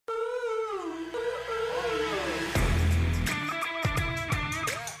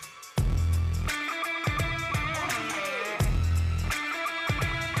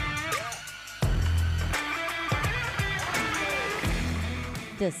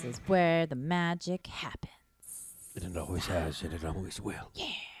This is where the magic happens. And it always has, and it always will. Yeah.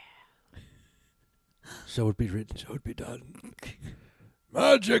 So it be written, so it be done.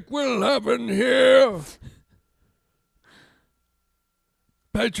 Magic will happen here.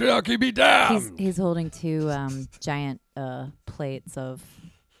 Patriarchy be damned. He's holding two giant plates of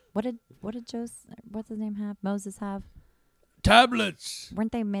what did what's his name have? Moses have? Tablets.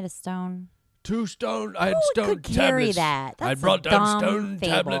 Weren't they made of stone? 2 stone. I had Who stone could carry tablets. that? I That's brought a down dumb stone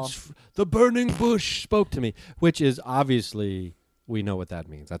fable. tablets. The burning bush spoke to me, which is obviously we know what that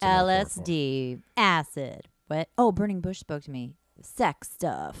means. That's a metaphor for it. LSD, acid. What? Oh, burning bush spoke to me. Sex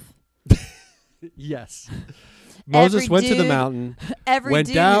stuff. Yes. Moses went to the mountain, went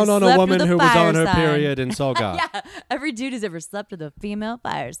dude down who on a slept woman with who was on her fire sign. period and saw God. Yeah, every dude who's ever slept with a female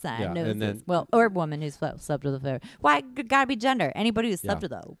fire sign Yeah, knows and then- this. Well, or woman who's slept with a fire. Why gotta be gender? Anybody who slept Yeah.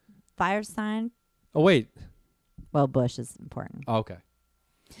 with a fire sign. Oh, wait. Well, bush is important. Oh, okay.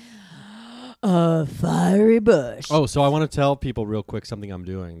 A fiery bush. Oh, so I want to tell people real quick something I'm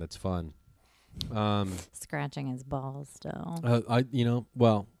doing that's fun. Scratching his balls still.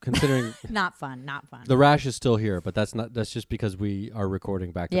 Considering Not fun. Not fun. the rash is still here, but that's just because we are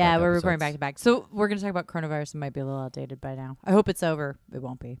recording back to back. Yeah, we're recording episodes. back to back. So we're going to talk about coronavirus. It might be a little outdated by now. I hope it's over. It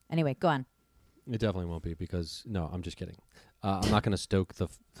won't be. Anyway, go on. It definitely won't be because, no, I'm just kidding. I'm not going to stoke the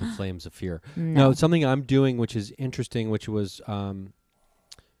flames of fear. No. Something I'm doing which is interesting, which was,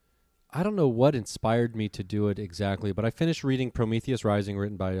 I don't know what inspired me to do it exactly, but I finished reading Prometheus Rising,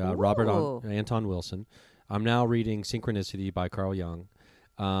 written by Robert Anton Wilson. I'm now reading Synchronicity by Carl Jung,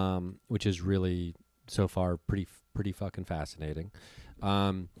 which is really, so far, pretty fucking fascinating.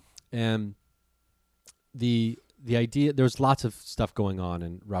 And the idea, there's lots of stuff going on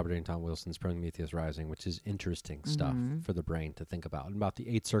in Robert Anton Wilson's Prometheus Rising, which is interesting stuff for the brain to think about, and about the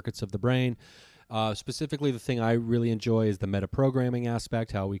 8 circuits of the brain. Specifically, the thing I really enjoy is the metaprogramming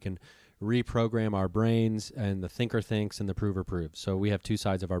aspect, how we can reprogram our brains, and the thinker thinks and the prover proves. So we have 2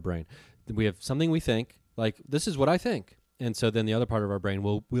 sides of our brain. We have something we think, like, this is what I think. And so then the other part of our brain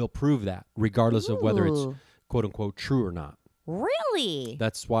will prove that, regardless of whether it's quote unquote true or not. Really?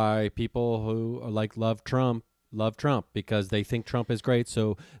 That's why people who love Trump, because they think Trump is great,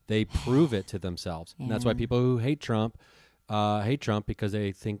 so they prove it to themselves. And that's why people who hate Trump because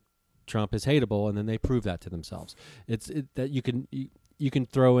they think Trump is hateable, and then they prove that to themselves. That you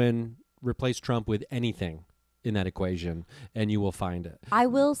can replace Trump with anything in that equation, and you will find it. I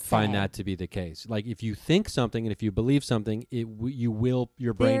will find that to be the case. Like, if you think something and if you believe something,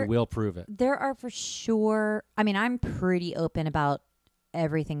 your brain will prove it. There are for sure. I mean, I'm pretty open about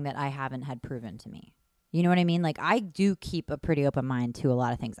everything that I haven't had proven to me. You know what I mean? Like, I do keep a pretty open mind to a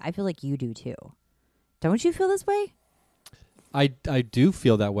lot of things. I feel like you do too. Don't you feel this way? I do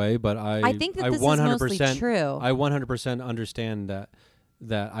feel that way, but I think that this is mostly true. I 100% understand that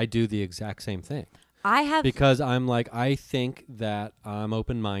I do the exact same thing. Because I'm like, I think that I'm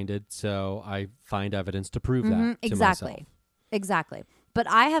open-minded, so I find evidence to prove that to myself. Exactly. But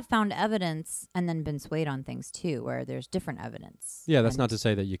I have found evidence and then been swayed on things too, where there's different evidence. Yeah, that's not to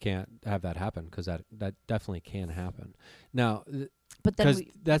say that you can't have that happen, because that definitely can happen. Now, but then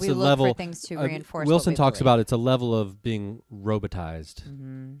that's we a look level for things to reinforce. Wilson what we talks believe. about it's a level of being robotized.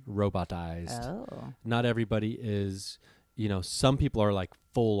 Oh. Not everybody is. Some people are like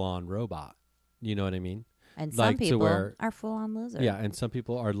full-on robot. You know what I mean? And some people are full-on lizard. Yeah, and some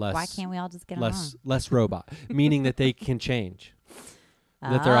people are less. Why can't we all just get along? Less robot, meaning that they can change.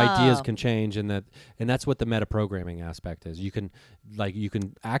 That their ideas can change, and that's what the metaprogramming aspect is. You can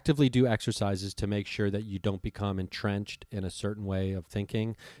actively do exercises to make sure that you don't become entrenched in a certain way of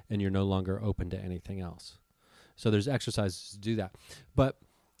thinking, and you're no longer open to anything else. So there's exercises to do that. But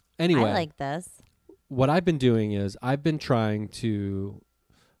anyway, I like this. What I've been doing is I've been trying to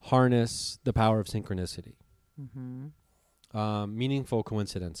harness the power of synchronicity, meaningful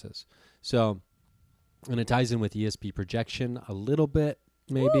coincidences. So, and it ties in with ESP projection a little bit.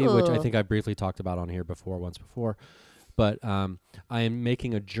 Maybe, which I think I briefly talked about on here once before. But I am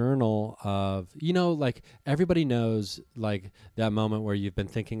making a journal of, like everybody knows, like that moment where you've been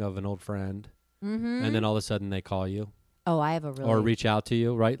thinking of an old friend and then all of a sudden they call you. Oh, I have a really... Or reach out to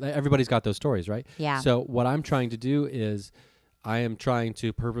you, right? Like, everybody's got those stories, right? Yeah. So what I'm trying to do is I am trying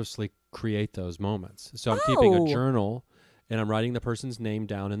to purposely create those moments. So I'm keeping a journal, and I'm writing the person's name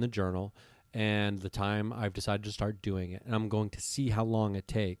down in the journal, and the time I've decided to start doing it. And I'm going to see how long it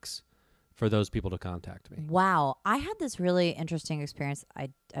takes for those people to contact me. Wow. I had this really interesting experience I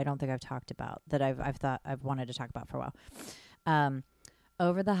don't think I've talked about, that I've wanted to talk about for a while.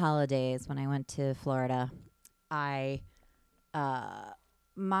 Over the holidays when I went to Florida, I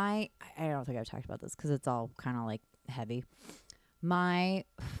don't think I've talked about this because it's all kind of like heavy. My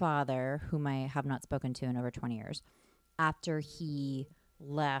father, whom I have not spoken to in over 20 years, after he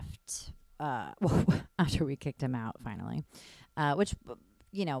left, well, after we kicked him out finally, which,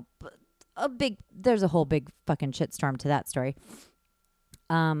 you know, there's a whole big fucking shitstorm to that story.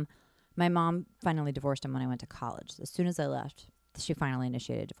 My mom finally divorced him when I went to college. As soon as I left, she finally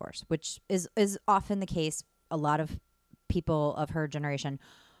initiated divorce, which is often the case. A lot of people of her generation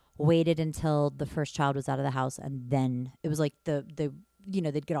waited until the first child was out of the house, and then it was like the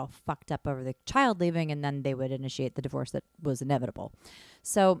they'd get all fucked up over the child leaving, and then they would initiate the divorce that was inevitable.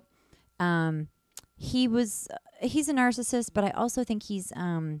 So he's a narcissist, but I also think he's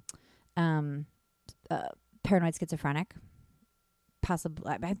paranoid schizophrenic.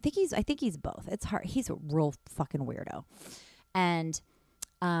 Possibly, I think he's both. It's hard. He's a real fucking weirdo, and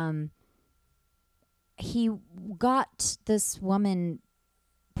he got this woman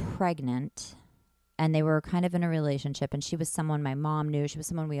pregnant, and they were kind of in a relationship, and she was someone my mom knew. She was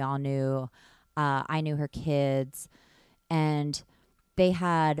someone we all knew. I knew her kids, and they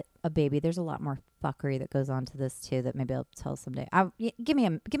had a baby. There's a lot more fuckery that goes on to this too that maybe I'll tell someday. Give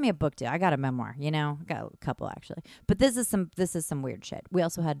me a book deal. I got a memoir, I got a couple actually. But this is some weird shit. We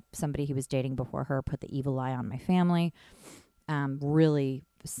also had somebody he was dating before her put the evil eye on my family. Really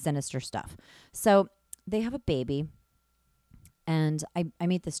sinister stuff. So they have a baby, and I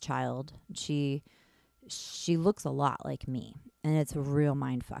meet this child. She looks a lot like me, and it's a real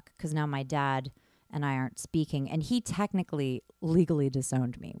mind fuck because now my dad and I aren't speaking, and he technically legally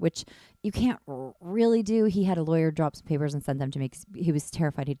disowned me, which you can't really do. He had a lawyer drop some papers and send them to me because he was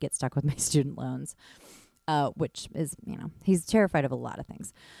terrified he'd get stuck with my student loans, which is, he's terrified of a lot of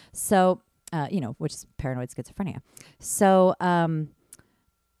things. So, which is paranoid schizophrenia. So,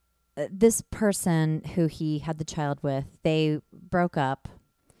 this person who he had the child with, they broke up,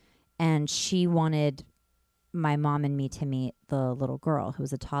 and she wanted my mom and me to meet the little girl who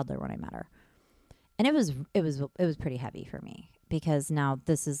was a toddler when I met her. And it was pretty heavy for me because now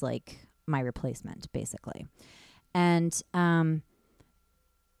this is like my replacement basically. And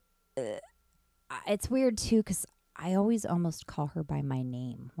it's weird too cuz I always almost call her by my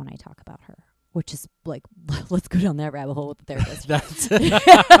name when I talk about her, which is like, let's go down that rabbit hole with the therapist. That's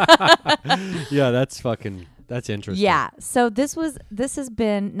interesting. Yeah. So this has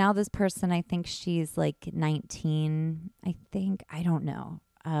been, now this person, I think she's like 19, I don't know.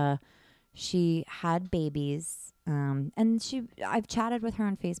 She had babies, and I've chatted with her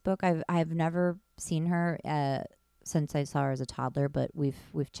on Facebook. I've never seen her since I saw her as a toddler, but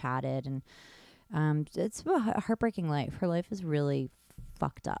we've chatted, and it's a heartbreaking life. Her life is really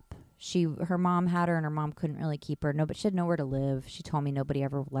fucked up. Her mom had her, and her mom couldn't really keep her. She had nowhere to live. She told me nobody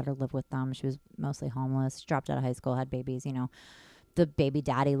ever let her live with them. She was mostly homeless. She dropped out of high school, had babies. The baby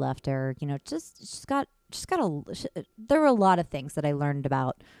daddy left her. There were a lot of things that I learned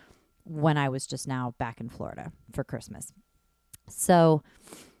about when I was just now back in Florida for Christmas. So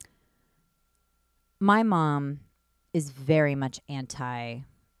my mom is very much anti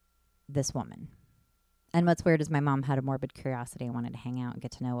this woman. And what's weird is my mom had a morbid curiosity and wanted to hang out and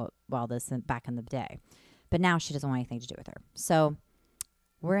get to know all this back in the day. But now she doesn't want anything to do with her. So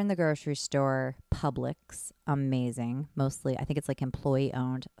we're in the grocery store, Publix, amazing. Mostly, I think it's like employee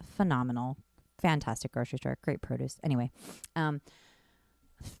owned, phenomenal, fantastic grocery store, great produce. Anyway,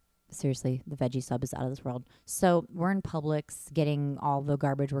 seriously, the veggie sub is out of this world. So we're in Publix getting all the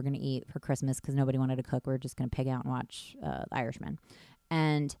garbage we're going to eat for Christmas because nobody wanted to cook. We're just going to pig out and watch The Irishman.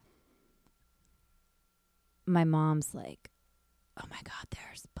 And my mom's like, oh my God,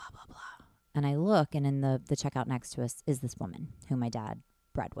 there's blah, blah, blah. And I look, and in the checkout next to us is this woman who my dad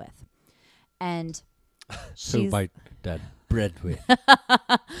bred with. And so my dad bred with.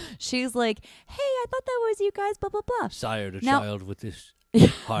 She's like, hey, I thought that was you guys, blah, blah, blah. Sired a child with this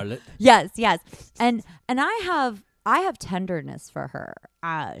harlot. Yes. And I have tenderness for her.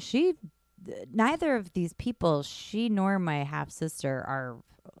 Neither of these people, she nor my half sister, are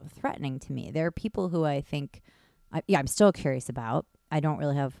threatening to me. They're people who I think, I'm still curious about. I don't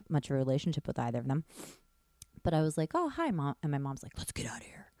really have much of a relationship with either of them. But I was like, oh, hi, Mom. And my mom's like, let's get out of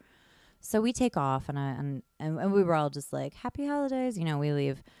here. So we take off, and we were all just like, happy holidays. We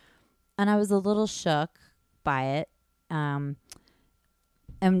leave. And I was a little shook by it. And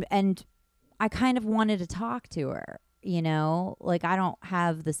I kind of wanted to talk to her, like I don't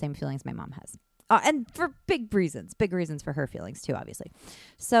have the same feelings my mom has. And for big reasons for her feelings too, obviously.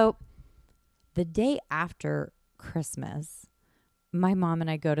 So the day after Christmas, my mom and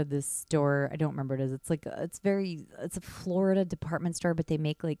I go to this store. I don't remember what it is. It's a Florida department store, but they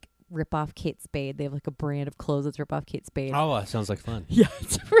make like rip off Kate Spade. They have like a brand of clothes that's rip off Kate Spade. Oh, that sounds like fun. Yeah,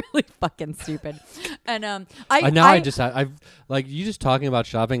 it's really fucking stupid. And I've like you just talking about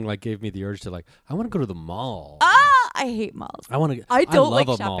shopping like gave me the urge to like I want to go to the mall. I hate malls. I want to. I don't like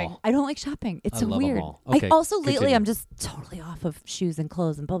love a shopping. mall. I don't like shopping. It's I so love a weird. mall. Okay, I also lately continue. I'm just totally off of shoes and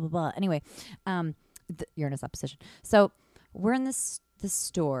clothes and blah blah blah. Anyway, you're in a supposition. So we're in this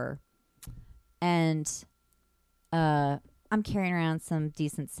store, and I'm carrying around some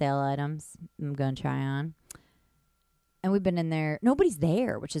decent sale items I'm going to try on. And we've been in there. Nobody's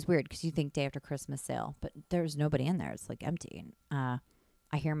there, which is weird because you think day after Christmas sale, but there's nobody in there. It's like empty. I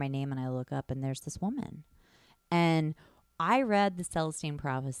hear my name and I look up and there's this woman. And I read the Celestine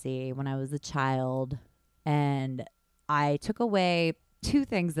Prophecy when I was a child, and I took away two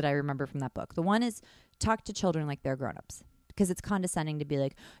things that I remember from that book. The one is talk to children like they're grown-ups, because it's condescending to be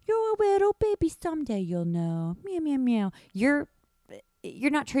like, you're a little baby, someday you'll know. Meow, meow, meow. You're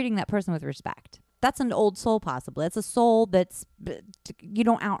not treating that person with respect. That's an old soul, possibly. That's a soul that's, you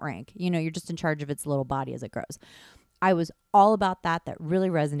don't outrank. You know, you're just in charge of its little body as it grows. I was all about that. That really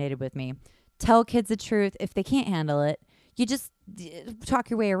resonated with me. Tell kids the truth. If they can't handle it, you just talk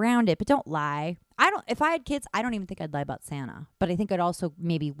your way around it, but don't lie. If I had kids, I don't even think I'd lie about Santa, but I think I'd also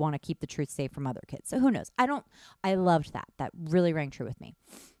maybe want to keep the truth safe from other kids. So who knows? I loved that. That really rang true with me.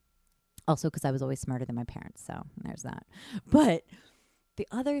 Also, because I was always smarter than my parents. So there's that. But the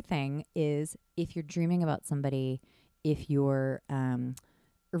other thing is, if you're dreaming about somebody, if you're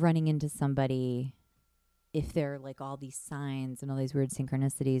running into somebody, if there are like all these signs and all these weird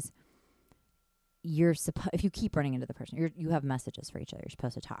synchronicities, if you keep running into the person, you have messages for each other. You're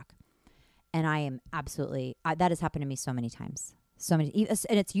supposed to talk. And I am absolutely, that has happened to me so many times. And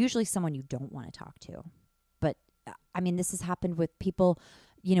it's usually someone you don't want to talk to. But I mean, this has happened with people,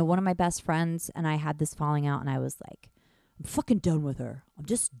 you know, one of my best friends and I had this falling out and I was like, I'm fucking done with her. I'm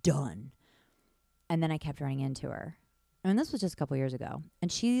just done. And then I kept running into her. And this was just a couple years ago.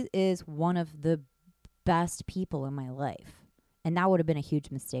 And she is one of the best people in my life. And that would have been a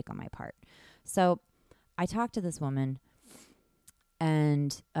huge mistake on my part. So I talked to this woman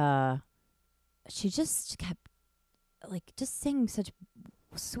and she just kept like just saying such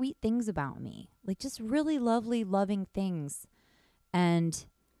sweet things about me, like just really lovely, loving things. And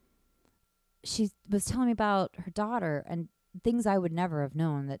she was telling me about her daughter and things I would never have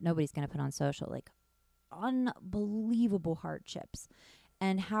known that nobody's going to put on social, like unbelievable hardships,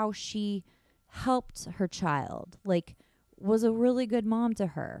 and how she helped her child, like was a really good mom to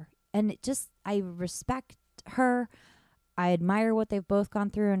her. And I respect her. I admire what they've both gone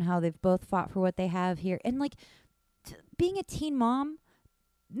through and how they've both fought for what they have here. And like being a teen mom,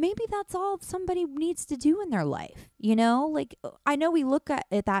 maybe that's all somebody needs to do in their life. You know, like I know we look at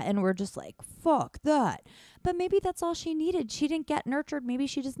that and we're just like, fuck that. But maybe that's all she needed. She didn't get nurtured. Maybe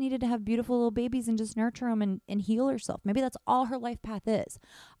she just needed to have beautiful little babies and just nurture them and heal herself. Maybe that's all her life path is.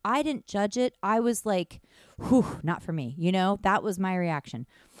 I didn't judge it. I was like, whew, not for me. You know, that was my reaction.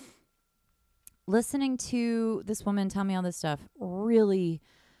 Listening to this woman tell me all this stuff really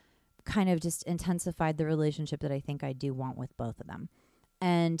kind of just intensified the relationship that I think I do want with both of them.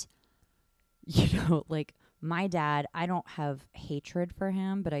 And, you know, like my dad, I don't have hatred for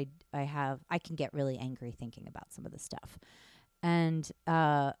him, but I can get really angry thinking about some of this stuff. And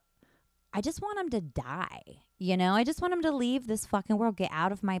I just want him to die. You know, I just want him to leave this fucking world, get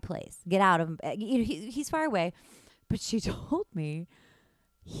out of my place, get out of, he's far away. But she told me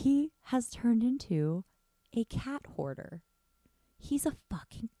he has turned into a cat hoarder. He's a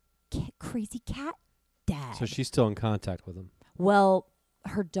fucking crazy cat dad. So she's still in contact with him. Well,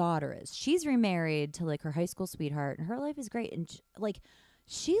 her daughter is. She's remarried to like her high school sweetheart, and her life is great. And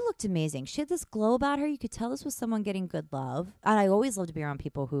she looked amazing. She had this glow about her. You could tell this was someone getting good love. And I always love to be around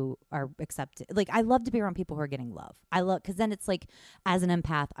people who are accepted. Like I love to be around people who are getting love. Because then it's like, as an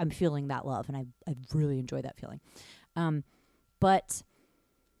empath, I'm feeling that love, and I really enjoy that feeling. But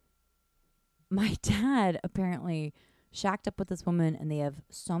my dad apparently shacked up with this woman, and they have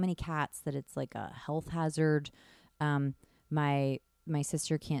so many cats that it's like a health hazard. My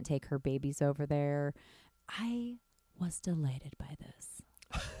sister can't take her babies over there. I was delighted by this.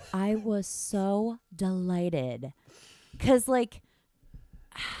 I was so delighted. Because, like,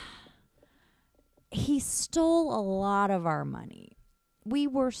 he stole a lot of our money. We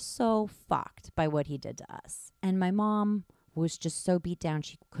were so fucked by what he did to us. And my mom was just so beat down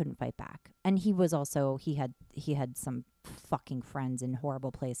she couldn't fight back. And he was also, he had some fucking friends in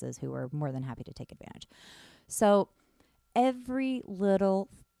horrible places who were more than happy to take advantage. So every little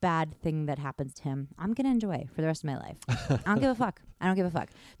bad thing that happens to him, I'm going to enjoy for the rest of my life. I don't give a fuck. I don't give a fuck.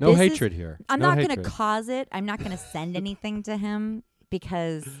 No hatred here. I'm no not going hatred. to cause it. I'm not going to send anything to him.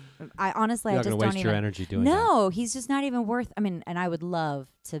 because I honestly, You're I not just gonna don't waste your even. energy doing that. No, he's just not even worth. I mean, and I would love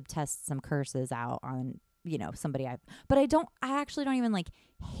to test some curses out on somebody but I actually don't even like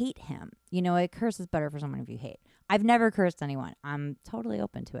hate him. A curse is better for someone if you hate. I've never cursed anyone. I'm totally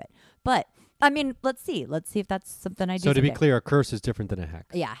open to it. But I mean, let's see if that's something I do. So to be someday. clear, a curse is different than a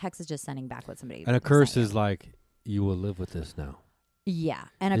hex. Yeah, hex is just sending back what somebody. And a curse sent is like, you will live with this now. Yeah,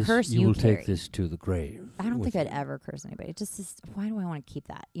 and a curse you will carry. take this to the grave. I don't think I'd ever curse anybody. It just is, why do I want to keep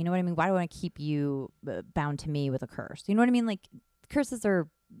that? You know what I mean? Why do I want to keep you bound to me with a curse? You know what I mean? Like curses are.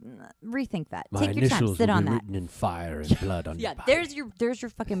 Rethink that. My Take your time. initials Sit will on be that. written in fire and blood on your body. There's your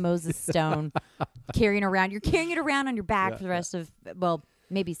fucking Moses stone carrying around. You're carrying it around on your back for the rest of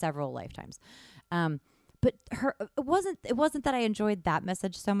maybe several lifetimes. But it wasn't that I enjoyed that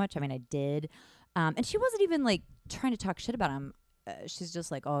message so much. I mean, I did, and she wasn't even like trying to talk shit about him. She's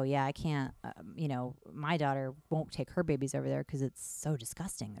just like, oh yeah, I can't. My daughter won't take her babies over there because it's so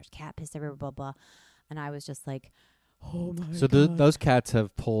disgusting. There's cat piss everywhere, blah blah. And I was just like, oh my so God. those cats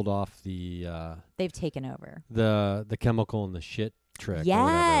have pulled off the. They've taken over the chemical and the shit trick. Yes, or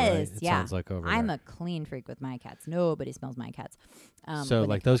whatever, right? It yeah. sounds like over I'm there. a clean freak with my cats. Nobody smells my cats. So when they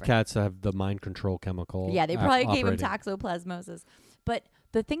like come those over. cats have the mind control chemical. Yeah, they probably gave him operating. toxoplasmosis. But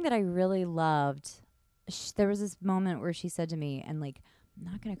the thing that I really loved, there was this moment where she said to me, and like,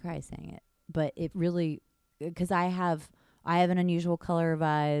 I'm not gonna cry saying it, but it really, because I have an unusual color of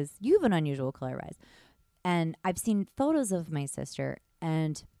eyes. You have an unusual color of eyes, and I've seen photos of my sister,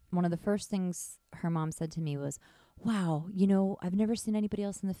 and one of the first things her mom said to me was, wow, I've never seen anybody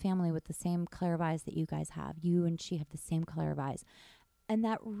else in the family with the same color of eyes that you guys have. You and she have the same color of eyes. And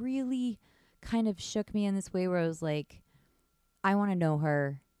that really kind of shook me in this way where I was like, I want to know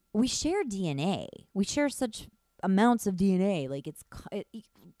her. We share DNA. We share such amounts of DNA. Like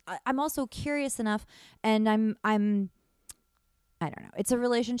I'm also curious enough, and I'm I don't know. It's a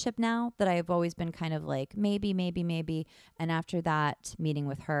relationship now that I've always been kind of like maybe. And after that meeting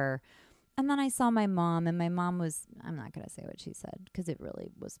with her, and then I saw my mom, and my mom was, I'm not going to say what she said because it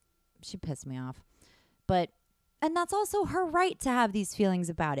really was, she pissed me off. And that's also her right to have these feelings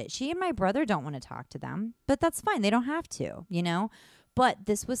about it. She and my brother don't want to talk to them, but that's fine. They don't have to, But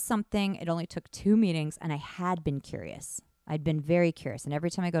this was something, it only took 2 meetings, and I had been curious. I'd been very curious. And every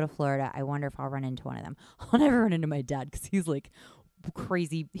time I go to Florida, I wonder if I'll run into one of them. I'll never run into my dad because he's like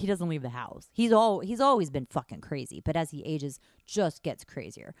crazy. He doesn't leave the house. He's always been fucking crazy, but as he ages, just gets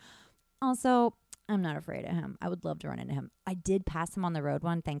crazier. Also, I'm not afraid of him. I would love to run into him. I did pass him on the road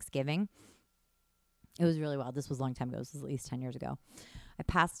one Thanksgiving. It was really wild. This was a long time ago. This was at least 10 years ago. I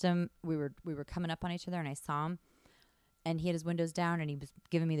passed him. We were coming up on each other, and I saw him. And he had his windows down, and he was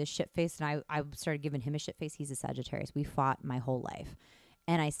giving me this shit face, and I started giving him a shit face. He's a Sagittarius. We fought my whole life.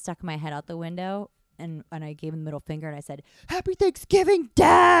 And I stuck my head out the window, and I gave him the middle finger, and I said, Happy Thanksgiving,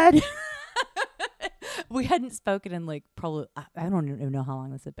 Dad! We hadn't spoken in like probably, I don't even know how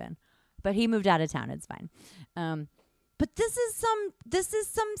long this had been. But he moved out of town. It's fine. But this is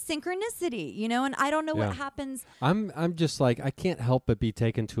some synchronicity, and I don't know what happens. I'm just like, I can't help but be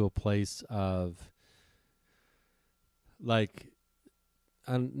taken to a place of like,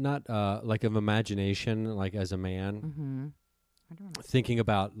 not like of imagination, like as a man, Mm-hmm. I don't know. thinking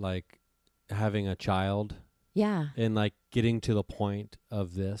about like having a child. Yeah. And like getting to the point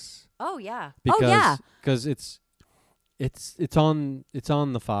of this. Oh yeah. Because it's on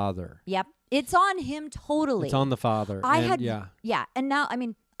the father. Yep. It's on him totally. It's on the father. Yeah. And now, I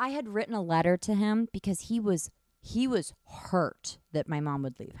mean, I had written a letter to him because he was hurt that my mom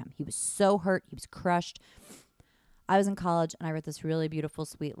would leave him. He was so hurt. He was crushed. I was in college, and I wrote this really beautiful,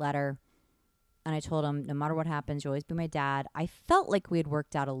 sweet letter. And I told him, no matter what happens, you'll always be my dad. I felt like we had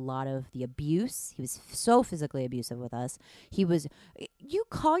worked out a lot of the abuse. He was so physically abusive with us. You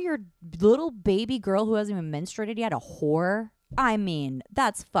call your little baby girl who hasn't even menstruated yet a whore? I mean,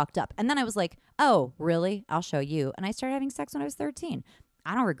 that's fucked up. And then I was like, oh, really? I'll show you. And I started having sex when I was 13.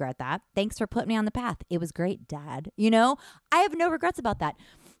 I don't regret that. Thanks for putting me on the path. It was great, Dad. I have no regrets about that.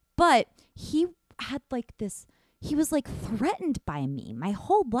 But he had like this, he was like threatened by me my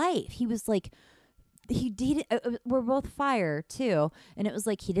whole life. He was like, we're both fire too. And it was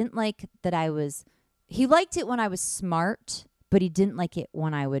like, he didn't like that he liked it when I was smart, but he didn't like it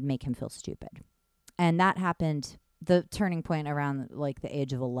when I would make him feel stupid. And that happened, the turning point around like the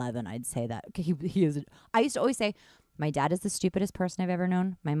age of 11, I'd say that. I used to always say, my dad is the stupidest person I've ever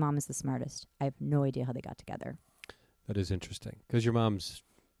known. My mom is the smartest. I have no idea how they got together. That is interesting. Because your mom's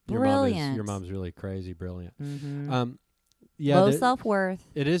brilliant. Your mom's really crazy brilliant. Mm-hmm. Low self-worth.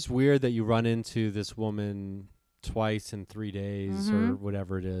 It is weird that you run into this woman twice in 3 days or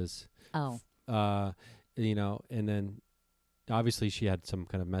whatever it is. Oh. And then obviously she had some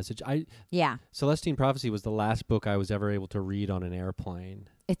kind of message. Yeah. Celestine Prophecy was the last book I was ever able to read on an airplane.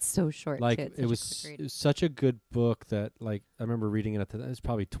 It's so short, Like too. It's it was such a good book that like I remember reading it it's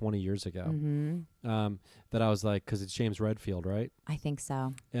probably 20 years ago. That I was like, because it's James Redfield, right? I think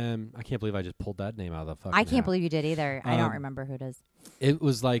so. I can't believe I just pulled that name out of the fucking I can't hat. believe you did either. I don't remember who it is. It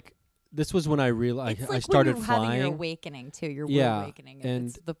was like, this was when I realized It's I like started when you're having flying. your awakening, too. Your Yeah, awakening. and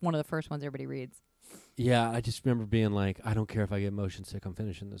it's one of the first ones everybody reads. Yeah, I just remember being like, I don't care if I get motion sick, I'm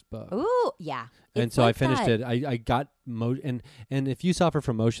finishing this book. Ooh, yeah. And so I finished it. I got and if you suffer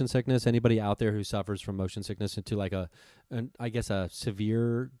from motion sickness, anybody out there who suffers from motion sickness into like I guess a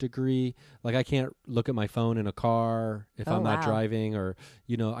severe degree, like I can't look at my phone in a car if I'm not driving, or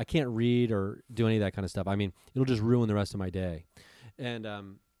I can't read or do any of that kind of stuff. I mean, it'll just ruin the rest of my day. And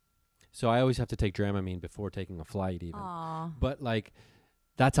so I always have to take Dramamine before taking a flight even. Aww. But like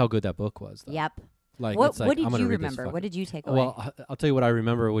that's how good that book was, though. Yep. Like, what it's like, did I'm gonna you read remember? this What did you take away? Well, I'll tell you what I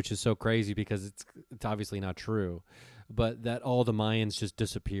remember, which is so crazy because it's obviously not true, but that all the Mayans just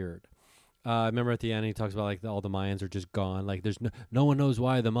disappeared. I remember at the end he talks about like all the Mayans are just gone. Like there's no one knows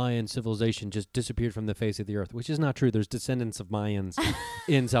why the Mayan civilization just disappeared from the face of the earth, which is not true. There's descendants of Mayans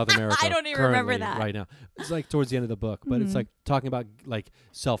in South America. I don't even remember that right now. It's like towards the end of the book, but it's like talking about like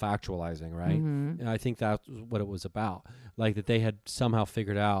self-actualizing, right? And I think that's what it was about. Like that they had somehow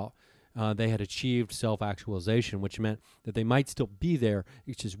figured out. They had achieved self-actualization, which meant that they might still be there.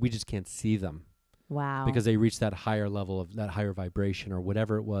 It's just we just can't see them. Wow. Because they reached that higher level of that higher vibration or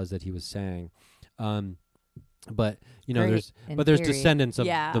whatever it was that he was saying. But there's descendants of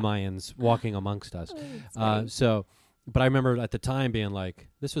the Mayans walking amongst us. But I remember at the time being like,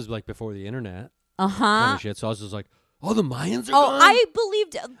 this was like before the internet. Kind of shit. So I was just like, all the Mayans are gone? I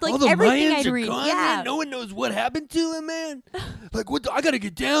believed like everything Mayans I'd are read. Gone, yeah. Man? No one knows what happened to him, man. Like, what? I got to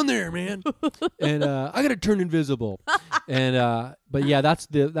get down there, man. And I got to turn invisible. And but yeah, that's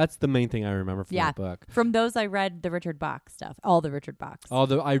the main thing I remember from that book. From those, I read the Richard Bach stuff. All the Richard Bachs.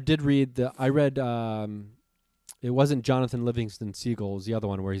 Although I did read it wasn't Jonathan Livingston Seagull. It was the other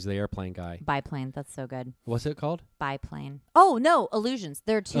one where he's the airplane guy. Biplane. That's so good. What's it called? Biplane. Oh no, Illusions.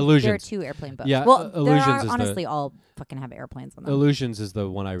 There are two airplane books. Yeah, well, Illusions there are honestly all fucking have airplanes on them. Illusions is the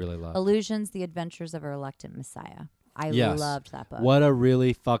one I really love. Illusions: The Adventures of a Reluctant Messiah. I loved that book. What a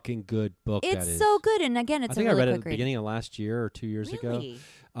really fucking good book that is. It's so good, and again, it's I think a really I read it quick at the read. beginning of last year or 2 years ago.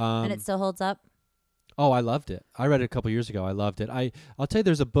 And it still holds up. Oh, I loved it. I read it a couple years ago. I loved it. I'll tell you,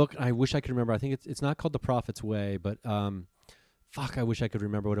 there's a book. I wish I could remember. I think it's not called The Prophet's Way, but I wish I could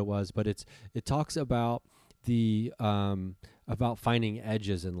remember what it was. But it talks about about finding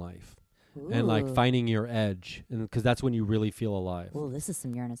edges in life. Ooh. And like finding your edge, and because that's when you really feel alive. Oh, this is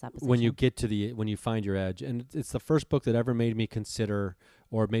some Uranus opposition. When you find your edge, and it's the first book that ever made me consider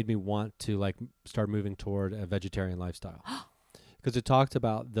or made me want to like start moving toward a vegetarian lifestyle. Because it talks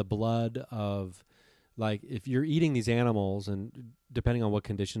about the blood of, like, if you're eating these animals and depending on what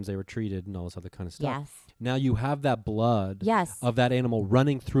conditions they were treated and all this other kind of stuff. Yes. Now you have that blood yes. of that animal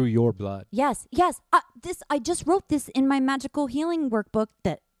running through your blood. Yes. Yes. I just wrote this in my magical healing workbook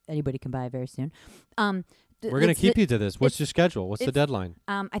that anybody can buy very soon. We're going to keep you to this. What's your schedule? What's the deadline?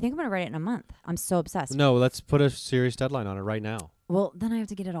 I think I'm going to write it in a month. I'm so obsessed. No, let's put a serious deadline on it right now. Well, then I have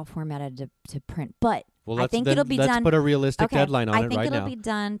to get it all formatted to print. But I think it'll be done. Let's put a realistic deadline on it right now. I think it'll be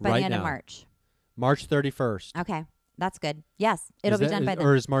done by the end of March. March 31st. Okay. That's good. Yes. It'll be done by then.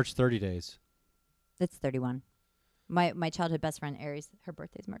 Or is March 30 days? It's 31. My childhood best friend, Aries, her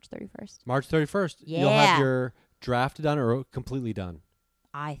birthday's March 31st. March 31st. Yeah. You'll have your draft done or completely done?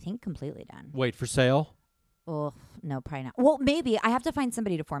 I think completely done. Wait, for sale? Oh, no, probably not. Well, maybe. I have to find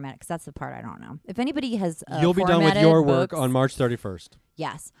somebody to format it because that's the part I don't know. If anybody has You'll be done with your work on March 31st.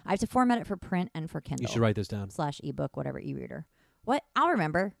 Yes. I have to format it for print and for Kindle. You should write this down. / ebook, whatever e-reader. What? I'll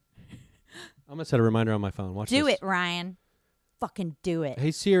remember. I'm going to set a reminder on my phone. Watch this. Do it, Ryan. Fucking do it.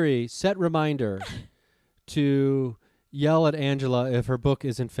 Hey, Siri, set reminder to yell at Angela if her book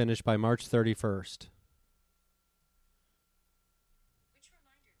isn't finished by March 31st.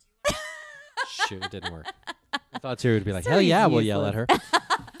 Shoot, it didn't work. I thought Siri would be like, hell yeah, we'll yell at her.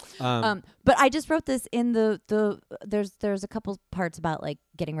 But I just wrote this in there's a couple parts about like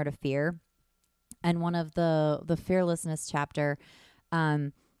getting rid of fear. And one of the fearlessness chapter,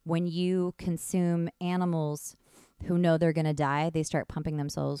 when you consume animals who know they're going to die, they start pumping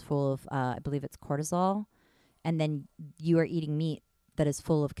themselves full of, I believe it's cortisol. And then you are eating meat that is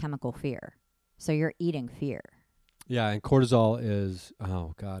full of chemical fear. So you're eating fear. Yeah, and cortisol is,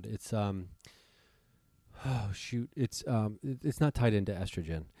 it's it's not tied into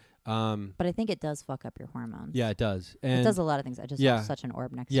estrogen. But I think it does fuck up your hormones. Yeah, it does. And it does a lot of things. I just have such an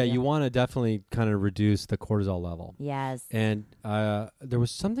orb next to you. you. Yeah, you want to definitely kind of reduce the cortisol level. Yes. And there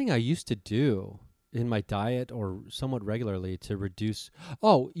was something I used to do in my diet or somewhat regularly to reduce.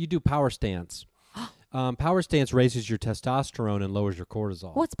 Oh, you do power stance. Power stance raises your testosterone and lowers your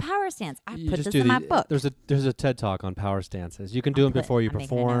cortisol. What's power stance? I You put just this in my book. There's a TED talk on power stances. You can do them before you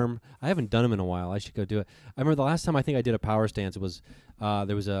perform. I haven't done them in a while. I should go do it. I remember the last time I think I did a power stance. It was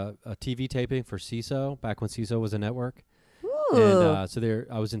there was a TV taping for CISO back when CISO was a network. Ooh. And so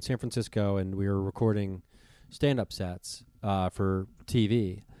I was in San Francisco and we were recording stand-up sets for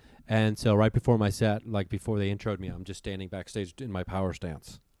TV. And so right before my set, like before they introed me, I'm just standing backstage in my power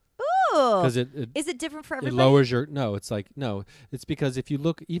stance. Because it is it different for everybody? It lowers your it's because if you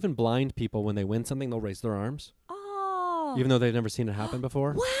look, even blind people, when they win something, they'll raise their arms. Oh. Even though they've never seen it happen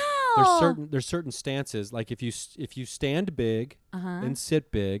before. Wow. There's certain stances, like if you stand big and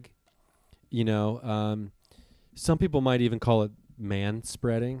sit big, some people might even call it man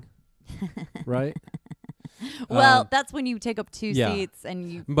spreading. Right? Well, that's when you take up two seats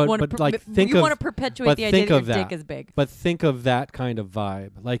and you want to perpetuate the idea that your dick is big. But think of that kind of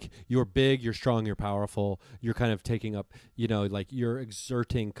vibe. Like you're big, you're strong, you're powerful. You're kind of taking up, like you're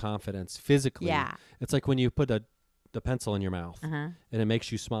exerting confidence physically. Yeah. It's like when you put the pencil in your mouth and it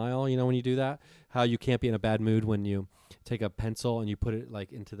makes you smile, when you do that. How you can't be in a bad mood when you take a pencil and you put it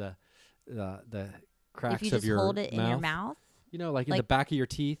like into the cracks of your mouth. If you just hold it in your mouth. Like in the back of your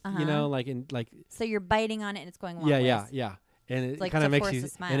teeth, So you're biting on it and it's going long ways. Yeah. And it like kind of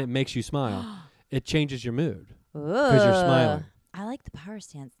makes you smile. It changes your mood because you're smiling. I like the power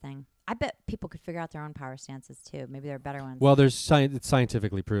stance thing. I bet people could figure out their own power stances too. Maybe there are better ones. Well, it's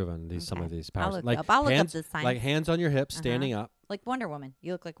scientifically proven. Some of these power I'll look up this science. Like hands on your hips, standing up. Like Wonder Woman.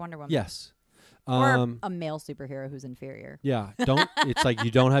 You look like Wonder Woman. Yes. Or a male superhero who's inferior. Yeah. It's like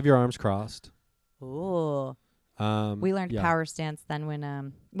you don't have your arms crossed. Ooh. We learned power stance then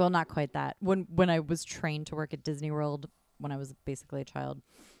when well, not quite that. When I was trained to work at Disney World when I was basically a child,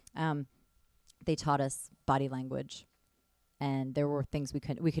 they taught us body language, and there were things we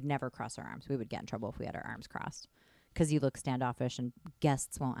could never cross our arms. We would get in trouble if we had our arms crossed because you look standoffish, and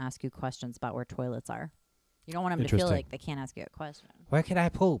guests won't ask you questions about where toilets are. You don't want them to feel like they can't ask you a question. Where can I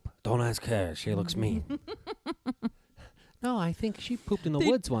poop? Don't ask her. She looks mean. No, I think she pooped in the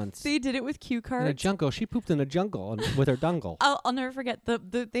woods once. They did it with cue cards. In a jungle. She pooped in a jungle with her dungle. I'll never forget.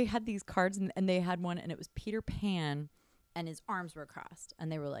 They had these cards, and they had one, and it was Peter Pan, and his arms were crossed.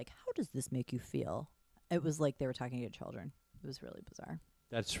 And they were like, how does this make you feel? It was like they were talking to children. It was really bizarre.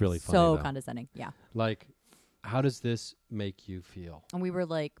 That's really funny, so though. Condescending, yeah. Like, how does this make you feel? And we were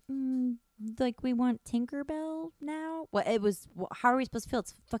like, like we want Tinkerbell now? Well, it was, how are we supposed to feel?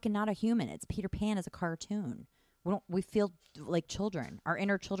 It's fucking not a human. It's Peter Pan as a cartoon. We feel like children. Our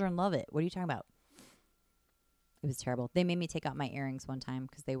inner children love it. What are you talking about? It was terrible. They made me take out my earrings one time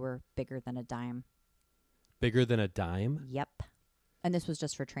because they were bigger than a dime. Bigger than a dime? Yep. And this was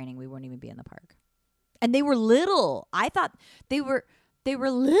just for training. We wouldn't even be in the park. And they were little. I thought they were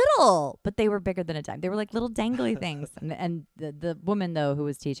little, but they were bigger than a dime. They were like little dangly things. And the woman, though, who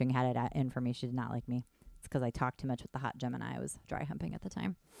was teaching had it in for me. She did not like me. It's because I talked too much with the hot Gemini. I was dry humping at the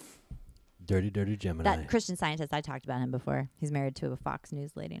time. Dirty Gemini. That Christian Scientist, I talked about him before. He's married to a Fox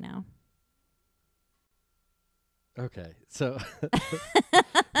News lady now. Okay, so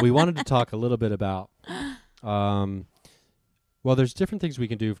we wanted to talk a little bit about, there's different things we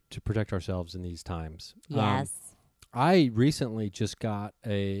can do to protect ourselves in these times. Yes. I recently just got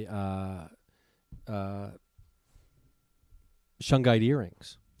a shungite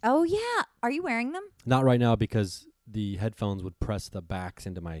earrings. Oh, yeah. Are you wearing them? Not right now because the headphones would press the backs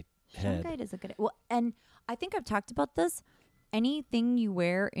into my head. Shungite is a good... Well, and I think I've talked about this. Anything you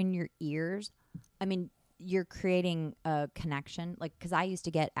wear in your ears, I mean, you're creating a connection. Like, because I used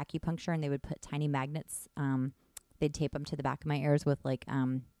to get acupuncture and they would put tiny magnets. They'd tape them to the back of my ears with, like,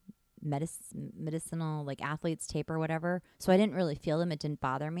 medicinal, like, athlete's tape or whatever. So I didn't really feel them. It didn't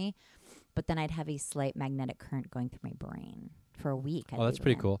bother me. But then I'd have a slight magnetic current going through my brain. For a week. Oh, that's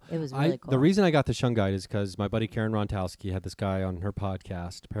pretty cool. It was really cool. The reason I got the shungite is because my buddy Karen Rontowski had this guy on her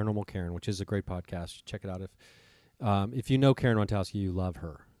podcast, Paranormal Karen, which is a great podcast. Check it out. If you know Karen Rontowski, you love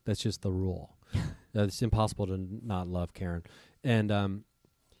her. That's just the rule. It's impossible to not love Karen. And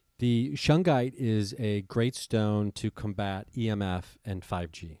the shungite is a great stone to combat EMF and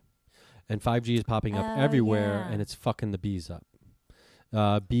 5G. And 5G is popping up everywhere, and it's fucking the bees up.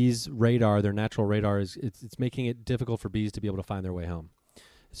 Bees' radar, their natural radar, it's making it difficult for bees to be able to find their way home.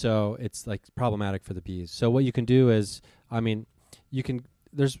 So it's like problematic for the bees. So what you can do is,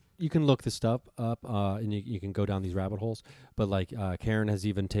 you can look this stuff up, and you can go down these rabbit holes. But like Karen has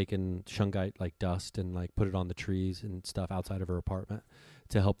even taken shungite like dust and like put it on the trees and stuff outside of her apartment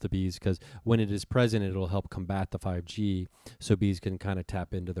to help the bees, because when it is present, it'll help combat the 5G, so bees can kind of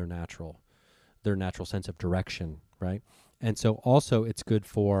tap into their natural sense of direction, right? And so also it's good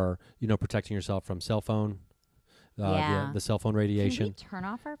for protecting yourself from cell phone. The cell phone radiation. Can we turn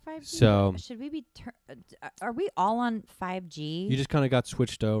off our 5G? So should we be? Are we all on 5G? You just kind of got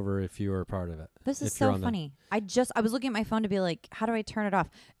switched over if you were a part of it. This is so funny. I was looking at my phone to be like, how do I turn it off?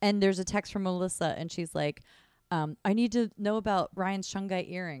 And there's a text from Melissa, and she's like, I need to know about Ryan's shungite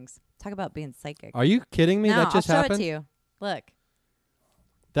earrings. Talk about being psychic. Are you kidding me? No, that just I'll happened. Show it to you. Look.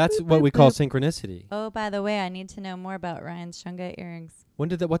 That's boop, what boop, we call boop. synchronicity. Oh, by the way, I need to know more about Ryan's shungite earrings.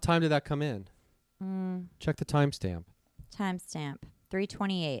 What time did that come in? Check the timestamp. Timestamp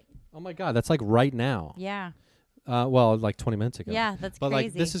 3:28. Oh my God, that's like right now. Yeah. Well, like 20 minutes ago. Yeah, that's but crazy.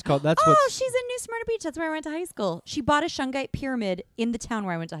 Like this is called. That's she's in New Smyrna Beach. That's where I went to high school. She bought a shungite pyramid in the town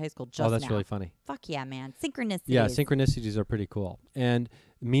where I went to high school. that's now. really funny. Fuck yeah, man! Synchronicities. Yeah, synchronicities are pretty cool and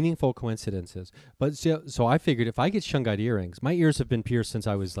meaningful coincidences. But so I figured if I get shungite earrings, my ears have been pierced since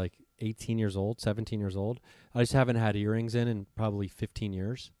I was like 18 years old, 17 years old. I just haven't had earrings in probably 15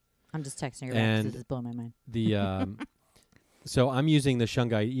 years. I'm just texting her because it just blew my mind. The so I'm using the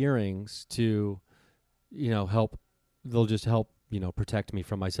shungite earrings to, help. They'll just help, protect me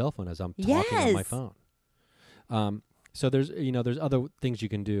from my cell phone as I'm talking on my phone. So there's other things you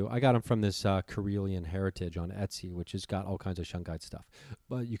can do. I got them from this Karelian Heritage on Etsy, which has got all kinds of shungite stuff.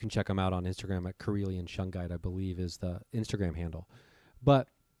 But you can check them out on Instagram at Karelian Shungite, I believe is the Instagram handle. But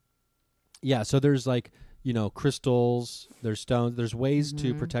yeah, so there's like, crystals, there's stones, there's ways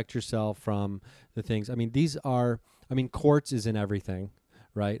to protect yourself from the things. I mean, quartz is in everything,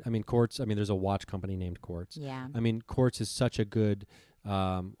 right? Quartz, there's a watch company named Quartz. Yeah. Quartz is such a good,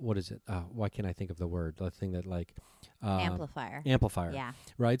 what is it? Why can't I think of the word? The thing that like... amplifier. Amplifier. Yeah.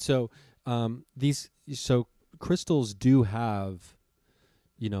 Right? So so crystals do have,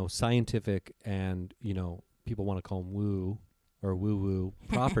 scientific and, people want to call them woo or woo-woo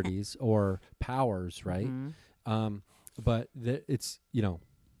properties or powers, right? Mm-hmm. But it's,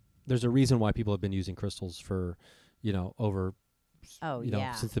 there's a reason why people have been using crystals for, over,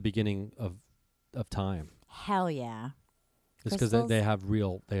 since the beginning of time. Hell yeah. It's because they have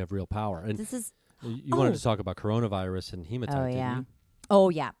real power. And this is you wanted to talk about coronavirus and hematite, didn't you? Oh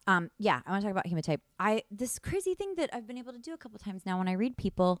yeah. Yeah, I want to talk about hematite. This crazy thing that I've been able to do a couple times now when I read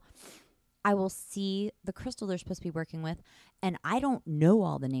people, I will see the crystal they're supposed to be working with, and I don't know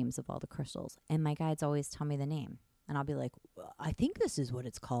all the names of all the crystals, and my guides always tell me the name. And I'll be like, well, I think this is what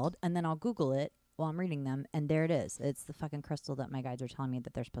it's called, and then I'll Google it while I'm reading them, and there it is. It's the fucking crystal that my guides are telling me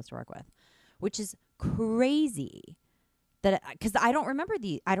that they're supposed to work with, which is crazy. Because I don't remember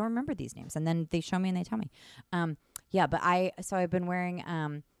these names, and then they show me and they tell me. But I've been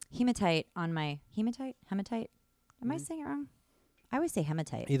wearing hematite on my hematite. Am I saying it wrong? I always say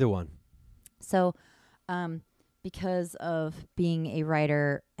hematite. Either one. So, because of being a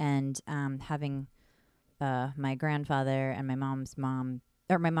writer and having my grandfather and my mom's mom,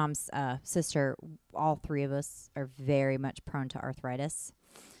 or my mom's sister, all three of us are very much prone to arthritis.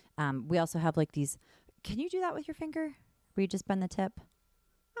 We also have like these. Can you do that with your finger? Where you just bend the tip?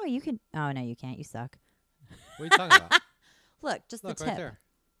 Oh, you can. Oh, no, you can't. You suck. What are you talking about? Look, the tip. Right there.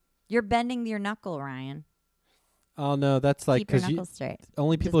 You're bending your knuckle, Ryan. Oh, no, that's like keep your knuckles straight.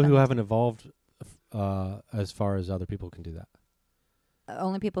 Only people who haven't evolved as far as other people can do that.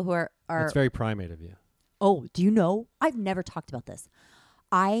 Only people who are. It's very primate of you. Oh, do you know? I've never talked about this.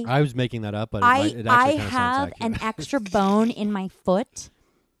 I was making that up, but it actually I kind of have sounds accurate. an extra bone in my foot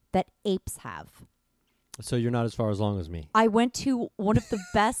that apes have. So you're not as far along as me. I went to one of the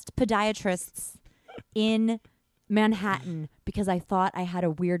best podiatrists in Manhattan because I thought I had a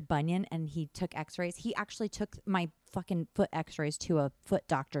weird bunion, and he took x-rays. He actually took my fucking foot x-rays to a foot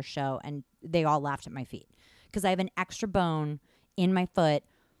doctor show, and they all laughed at my feet because I have an extra bone in my foot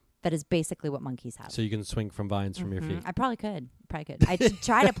that is basically what monkeys have. So you can swing from vines from your feet. I probably could. I should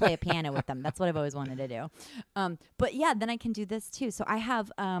try to play a piano with them. That's what I've always wanted to do. But yeah, then I can do this too. So I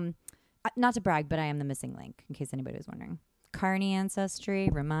have, not to brag, but I am the missing link, in case anybody was wondering. Carney ancestry,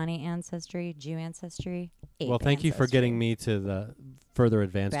 Romani ancestry, Jew ancestry, ape Well, thank you for ancestry. getting me to the further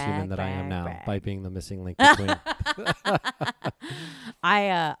advanced human that I am now brag. by being the missing link between.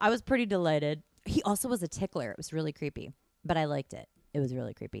 I was pretty delighted. He also was a tickler. It was really creepy, but I liked it. It was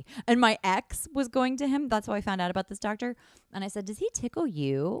really creepy. And my ex was going to him. That's how I found out about this doctor. And I said, does he tickle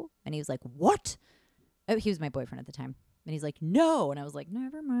you? And he was like, what? Oh, he was my boyfriend at the time. And he's like, no. And I was like,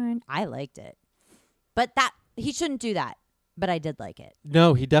 never mind. I liked it. But he shouldn't do that. but I did like it.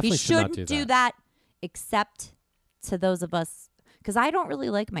 No, he He definitely should not shouldn't do that. except to those of us, because I don't really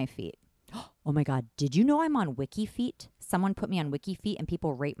like my feet. Oh my God. Did you know I'm on WikiFeet? Someone put me on WikiFeet and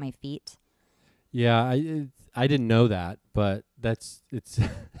people rate my feet. Yeah, I didn't know that, but it's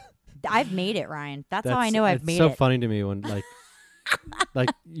I've made it, Ryan. That's how I know I've made it. It's so it. funny to me when like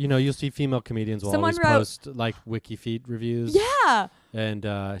you'll see female comedians will Someone always wrote- post like WikiFeet reviews. Yeah. And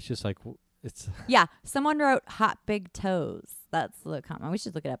it's just like it's Yeah. Someone wrote hot big toes. That's the comment. We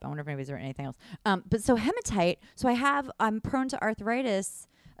should look it up. I wonder if anybody's written anything else. But so hematite. So I'm prone to arthritis,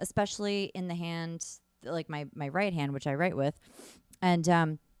 especially in the hand, like my right hand, which I write with.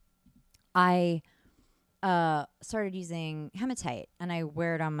 And I started using hematite, and I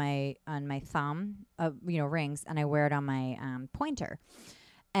wear it on my thumb, rings, and I wear it on my pointer.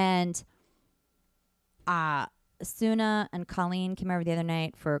 And Suna and Colleen came over the other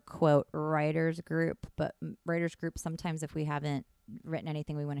night for a quote writers group, but writers group, sometimes if we haven't written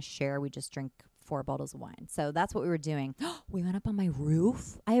anything we want to share, we just drink 4 bottles of wine. So that's what we were doing. We went up on my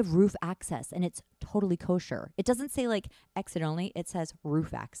roof. I have roof access, and it's totally kosher. It doesn't say like exit only. It says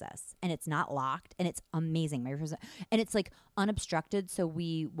roof access, and it's not locked, and it's amazing. My roof is, and it's like unobstructed. So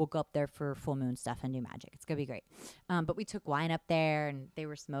we will go up there for full moon stuff and do magic. It's gonna be great. But we took wine up there, and they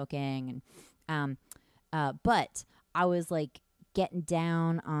were smoking, and but I was like getting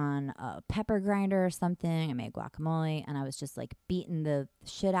down on a pepper grinder or something. I made guacamole, and I was just like beating the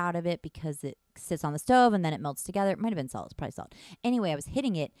shit out of it because it sits on the stove and then it melts together. It might have been salt. It's probably salt. Anyway, I was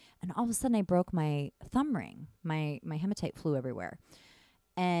hitting it, and all of a sudden I broke my thumb ring. My hematite flew everywhere.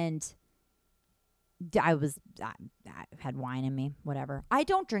 And I had wine in me, whatever. I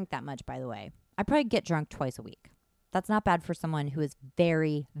don't drink that much, by the way. I probably get drunk twice a week. That's not bad for someone who is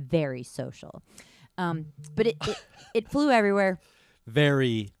very, very social. But it flew everywhere.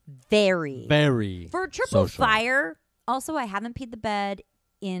 very For triple social. fire. Also, I haven't peed the bed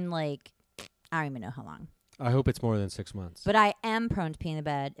in like, I don't even know how long. I hope it's more than 6 months. But I am prone to peeing the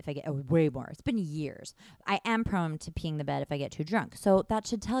bed if I get way more. It's been years. I am prone to peeing the bed if I get too drunk. So that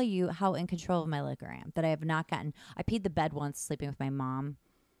should tell you how in control of my liquor I am. That I have not gotten. I peed the bed once sleeping with my mom,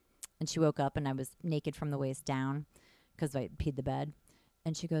 and she woke up and I was naked from the waist down because I peed the bed.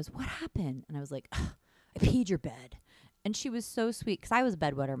 And she goes, "What happened?" And I was like, "I peed your bed." And she was so sweet because I was a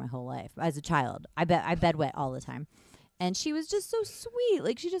bedwetter my whole life as a child. I bedwet all the time. And she was just so sweet.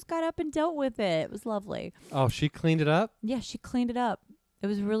 Like, she just got up and dealt with it. It was lovely. Oh, she cleaned it up? Yeah, she cleaned it up. It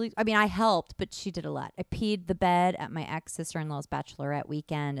was really, I mean, I helped, but she did a lot. I peed the bed at my ex-sister-in-law's bachelorette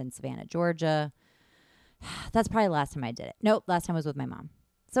weekend in Savannah, Georgia. That's probably the last time I did it. Nope, last time was with my mom.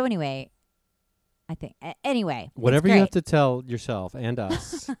 So anyway, I think, anyway. Whatever you have to tell yourself and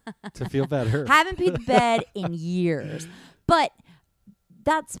us to feel better. Haven't peed the bed in years. But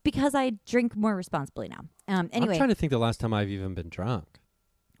that's because I drink more responsibly now. Anyway. I'm trying to think the last time I've even been drunk.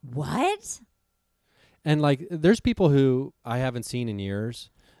 What? And like, there's people who I haven't seen in years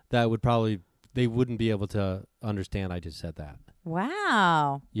that would probably, they wouldn't be able to understand I just said that.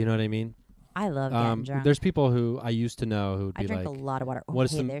 Wow. You know what I mean? I love getting drunk. There's people who I used to know who would be like, I drink a lot of water. what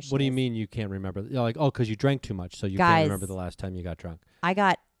do you mean you can't remember? You're like, oh, because you drank too much, so you can't remember the last time you got drunk.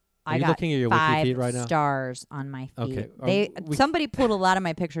 Are you looking at your 5 WikiFeed right now? stars on my feet. Okay. Somebody pulled a lot of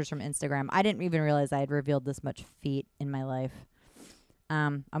my pictures from Instagram. I didn't even realize I had revealed this much feet in my life.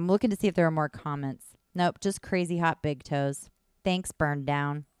 I'm looking to see if there are more comments. Nope, just crazy hot big toes. Thanks, Burned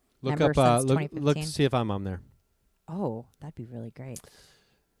Down. Look Member up. since Look to 2015. see if I'm on there. Oh, that'd be really great.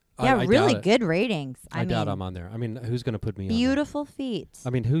 I really doubt it. good ratings. I doubt I'm on there. I mean, who's going to put me on there? Beautiful feet. I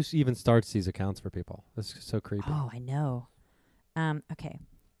mean, who even starts these accounts for people? This is so creepy. Oh, I know. Okay.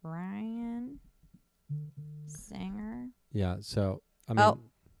 Ryan Singer. Yeah, so, I mean.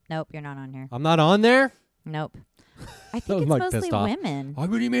 Nope, you're not on here. I'm not on there? Nope. I think it's like mostly pissed off. women. Oh,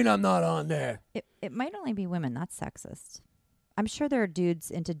 what do you mean I'm not on there? It might only be women. That's sexist. I'm sure there are dudes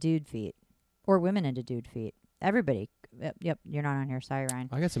into dude feet or women into dude feet. Everybody. Yep, you're not on here. Sorry, Ryan.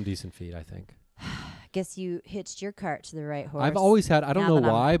 I got some decent feet, I think. Guess you hitched your cart to the right horse. I've always had, I don't know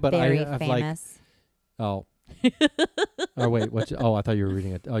why, but I've famous. oh. Oh, wait. I thought you were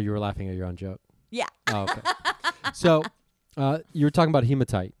reading it. Oh, you were laughing at your own joke. Yeah. Oh, okay. So, you were talking about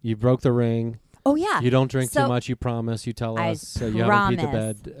hematite. You broke the ring. Oh, yeah. You don't drink too much, you promise. You tell us. So you haven't peed the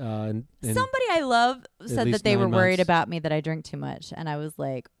bed. Somebody I love said least that they were 9 worried months. about me that I drink too much. And I was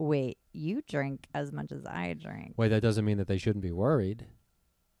like, wait, you drink as much as I drink. Wait, that doesn't mean that they shouldn't be worried.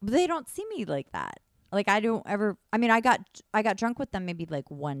 But they don't see me like that. Like, I don't ever. I mean, I got drunk with them maybe like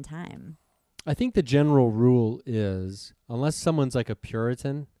one time. I think the general rule is, unless someone's like a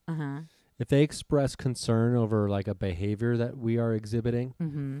Puritan, if they express concern over like a behavior that we are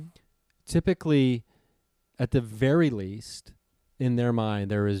exhibiting, typically, at the very least, in their mind,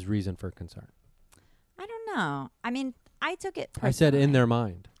 there is reason for concern. I don't know. I mean, I took it personally. I said in their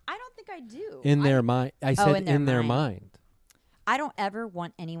mind. I don't think I do. In their mind. I said in their mind. I don't ever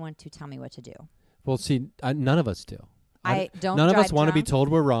want anyone to tell me what to do. Well, see, none of us do. I don't. None of us want to be told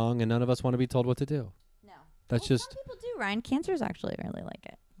we're wrong, and none of us want to be told what to do. No. That's just. Some people do, Ryan. Cancers actually really like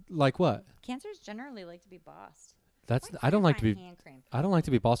it. Like what? Cancers generally like to be bossed. I don't like to be. I don't like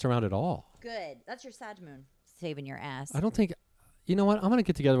to be bossed around at all. Good. That's your Sag moon saving your ass. I don't think. You know what? I'm gonna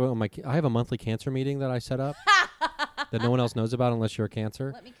get together with I have a monthly cancer meeting that I set up that no one else knows about unless you're a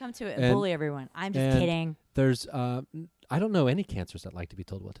Cancer. Let me come to it and bully everyone. I'm just kidding. There's I don't know any Cancers that like to be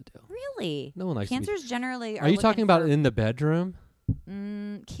told what to do. Really? No one likes Cancers generally Are you talking about in the bedroom?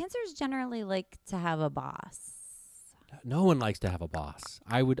 Cancers generally like to have a boss. No one likes to have a boss.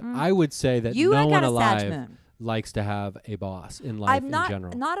 I would say that you no one got a alive Sag moon. likes to have a boss in life in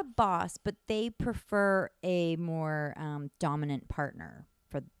general. I'm not a boss, but they prefer a more dominant partner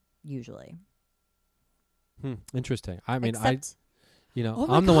for usually. Interesting. I mean, Except,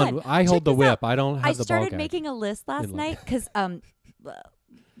 I'm the one. I hold the whip. I don't have the ball. I started making a list last night because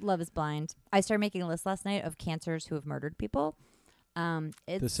Love is Blind. I started making a list last night of Cancers who have murdered people.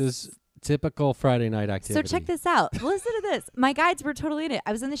 This is typical Friday night activity. So check this out. Listen to this. My guides were totally in it.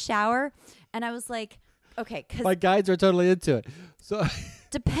 I was in the shower and I was like, okay, because my guides are totally into it. So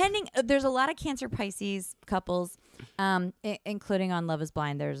depending, there's a lot of Cancer Pisces couples, including on Love is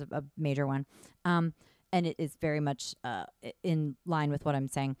Blind. There's a major one, and it is very much in line with what I'm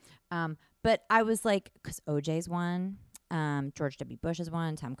saying. But I was like, because OJ's one, George W. Bush is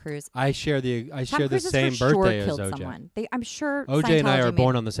one, Tom Cruise. I share the same for birthday sure as OJ. Someone. I'm sure OJ and I are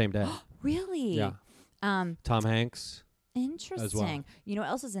born on the same day. Really? Yeah. Tom Hanks. Interesting. As well. You know what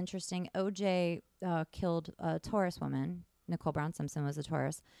else is interesting? OJ killed a Taurus woman. Nicole Brown Simpson was a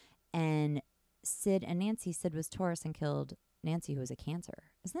Taurus. And Sid and Nancy. Sid was Taurus and killed Nancy, who was a Cancer.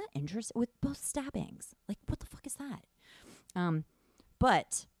 Isn't that interesting? With both stabbings. Like, what the fuck is that?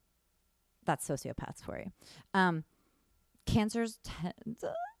 But that's sociopaths for you. Cancers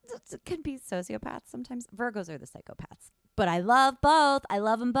can be sociopaths sometimes. Virgos are the psychopaths. But I love both. I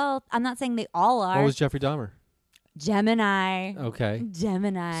love them both. I'm not saying they all are. What was Jeffrey Dahmer? Gemini. Okay.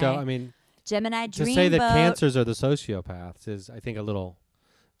 Gemini. So, I mean, Gemini dreamboat. To say that Cancers are the sociopaths is, I think,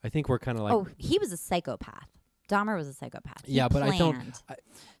 I think we're kind of like. Oh, he was a psychopath. Dahmer was a psychopath. He but planned. I don't.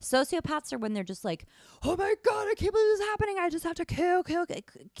 Sociopaths are when they're just like, oh my God, I can't believe this is happening. I just have to kill.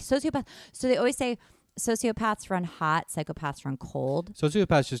 Sociopath. So they always say sociopaths run hot, psychopaths run cold.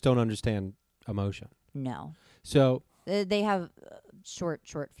 Sociopaths just don't understand emotion. No. So. They have short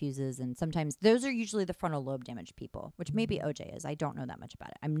fuses, and sometimes those are usually the frontal lobe damaged people, which maybe OJ is. I don't know that much about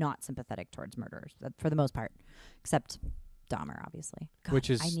it. I'm not sympathetic towards murderers for the most part, except Dahmer, obviously. God, which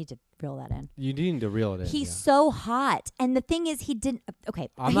is I need to reel that in. You need to reel it in. He's so hot, and the thing is, he didn't. Okay,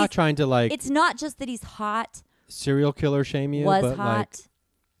 I'm not trying to like. It's not just that he's hot. Serial killer shame you. Was but hot. Like,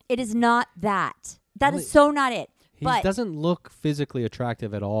 it is not that. That is so not it. He doesn't look physically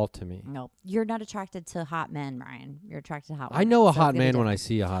attractive at all to me. No, you're not attracted to hot men, Ryan. You're attracted to hot women. I know a hot man when I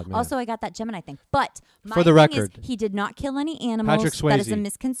see a hot man. Also, I got that Gemini thing. But for the record, he did not kill any animals. Patrick Swayze, that is a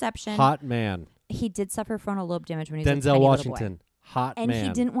misconception. Hot man. He did suffer frontal lobe damage when he was a Denzel tiny Washington. Boy. Hot and man. And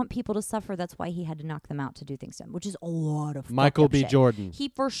he didn't want people to suffer. That's why he had to knock them out to do things to him, which is a lot of Michael B. shit. Jordan. He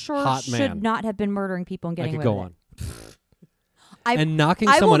for sure hot should man. not have been murdering people and getting away with it. And knocking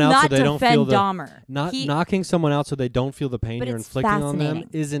someone out so they don't feel the Dahmer. knocking someone out so they don't feel the pain you're inflicting on them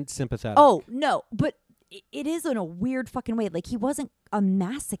isn't sympathetic. Oh no, but it is in a weird fucking way. Like, he wasn't a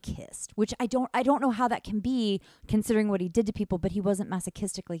masochist, which I don't know how that can be considering what he did to people. But he wasn't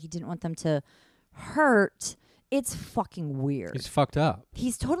masochistic. Like, he didn't want them to hurt. It's fucking weird. He's fucked up.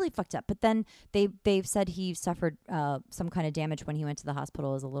 He's totally fucked up. But then they've said he suffered some kind of damage when he went to the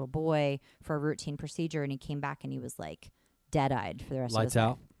hospital as a little boy for a routine procedure, and he came back and he was like dead-eyed for the rest Lights of his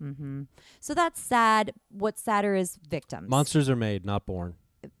out. life. Mm-hmm. So that's sad. What's sadder is victims. Monsters are made, not born.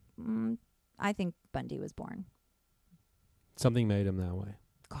 I think Bundy was born. Something made him that way.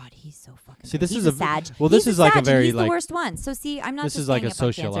 God, he's so fucking. See, this he's is a Sag. Well, this he's is like Sag, a very he's like the worst one. So see, I'm not. This just is like a saying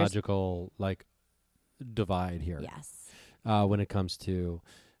it about sociological like divide here. Yes. When it comes to,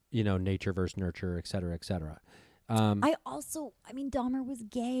 nature versus nurture, et cetera, et cetera. I mean, Dahmer was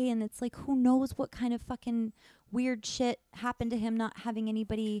gay, and it's like, who knows what kind of fucking weird shit happened to him not having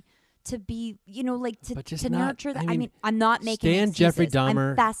anybody to be, to nurture that. I mean, I'm not making excuses. Jeffrey Dahmer.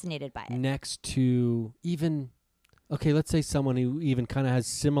 I'm fascinated by it. Next to even, okay, let's say someone who even kind of has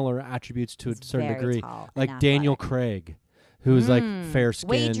similar attributes to a certain degree, like Daniel Craig, who's like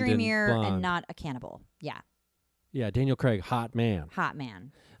fair-skinned way and dreamier blonde. and not a cannibal. Yeah. Yeah, Daniel Craig, hot man. Hot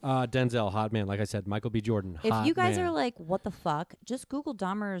man. Denzel, hot man. Like I said, Michael B. Jordan, hot man. If you guys are like, what the fuck? Just Google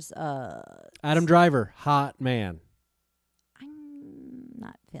Dahmer's. Adam Driver, hot man. I'm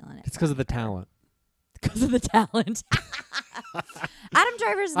not feeling it. It's because of the talent. Because of the talent. Adam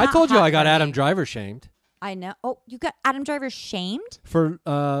Driver's. I not told you hot I got for Adam me. Driver shamed I know. Oh, you got Adam Driver shamed for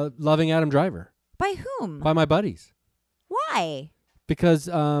loving Adam Driver by whom? by my buddies Why? because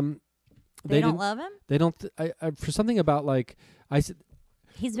They don't didn't- love him. They don't. I for something about like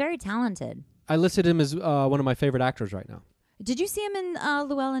He's very talented. I listed him as one of my favorite actors right now. Did you see him in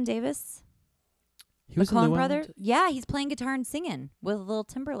Llewellyn Davis? He The was in Coen Llewellyn brother? D- Yeah, he's playing guitar and singing with Lil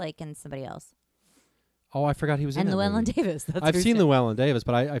Timberlake and somebody else. Oh, I forgot he was in And that Llewellyn movie. Davis. That's I've seen recent. Llewellyn Davis,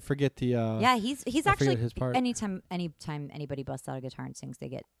 but I forget the. Yeah, he's I actually forget his part. anytime anybody busts out a guitar and sings, they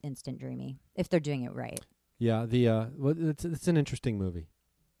get instant dreamy if they're doing it right. Yeah, the well, it's an interesting movie.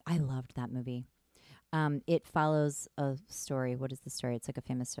 I loved that movie. It follows a story. What is the story? It's like a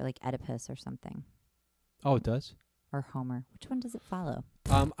famous story, like Oedipus or something, Oh, it does. or Homer. Which one does it follow?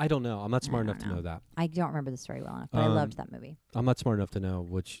 I don't know. I'm not smart I enough don't to know. know that. I don't remember the story well enough, but I loved that movie. I'm not smart enough to know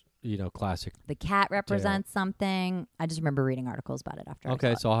which classic. The cat represents something. I just remember reading articles about it after. I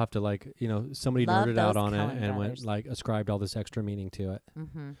Okay, saw so I'll have to somebody Love nerded out those on it Coen and brothers. went ascribed all this extra meaning to it.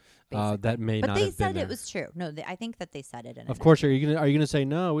 Mm-hmm, That may but not they have been said there. it was true. No, I think that they said it. In Of course, are you gonna say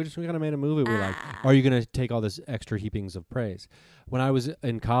no? We kind of made a movie we like. Or are you gonna take all this extra heapings of praise? When I was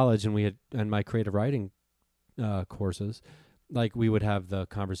in college and we had my creative writing courses, like we would have the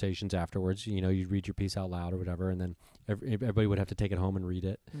conversations afterwards. You'd read your piece out loud or whatever, and then everybody would have to take it home and read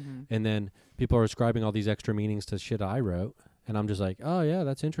it. Mm-hmm. And then people are ascribing all these extra meanings to shit I wrote, and I'm just like, oh yeah,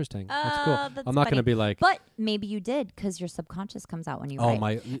 that's interesting. That's cool. That's I'm not funny. gonna be like, But maybe you did because your subconscious comes out when you oh write.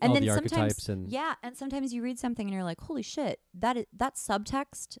 my, And all then the sometimes, archetypes and yeah, and sometimes you read something and you're like, holy shit, that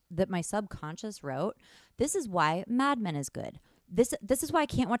subtext that my subconscious wrote. This is why Mad Men is good. This is why I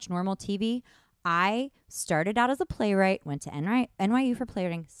can't watch normal TV. I started out as a playwright, went to NYU for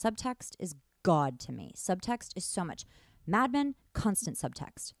playwriting. Subtext is God to me. Subtext is so much. Mad Men, constant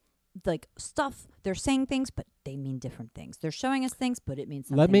subtext. Like stuff, they're saying things, but they mean different things. They're showing us things, but it means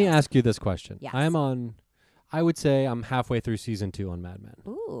something Let me else. ask you this question. Yes. I would say I'm halfway through season 2 on Mad Men.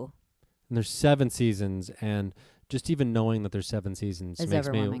 Ooh, And there's 7 seasons, and just even knowing that there's 7 seasons is makes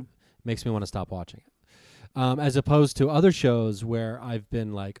overwhelming. me want to stop watching it. As opposed to other shows where I've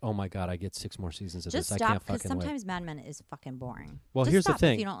been like, oh my God, I get 6 more seasons of Just this. I stop, can't because fucking wait. sometimes Mad Men is fucking boring. Well, Just here's the stop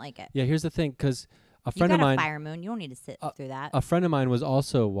thing. if you don't like it. Yeah, here's the thing, because a You friend got of mine, a Fire Moon. You don't need to sit through that. a friend of mine was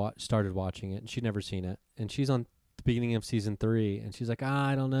also started watching it, and she'd never seen it, and she's on the beginning of season 3, and she's like,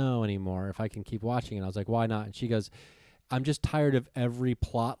 I don't know anymore if I can keep watching it. I was like, why not? And she goes, I'm just tired of every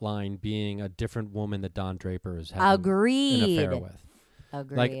plot line being a different woman that Don Draper is having Agreed. an affair with.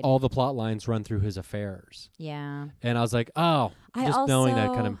 Agreed. Like all the plot lines run through his affairs. Yeah. And I was like, oh, I just knowing that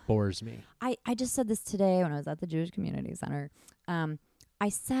also- kind of bores me. I just said this today when I was at the Jewish Community Center. I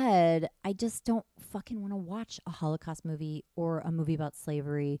said, I just don't fucking want to watch a Holocaust movie or a movie about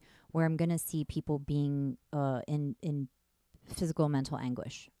slavery where I'm going to see people being in physical and mental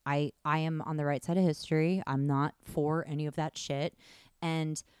anguish. I am on the right side of history. I'm not for any of that shit.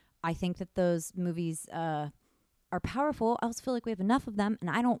 And I think that those movies are powerful. I also feel like we have enough of them, and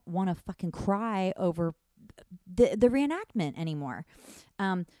I don't want to fucking cry over the reenactment anymore.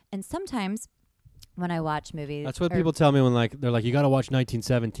 And sometimes when I watch movies, That's what or- people tell me when they're like, you got to watch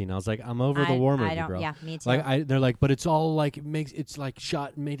 1917. I was like, I'm over the war movie, I don't, bro. Yeah, me too. They're like, but it's all like it's like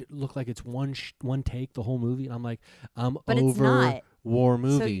shot and made it look like it's one take the whole movie, and I'm like, I'm But over it's not. war So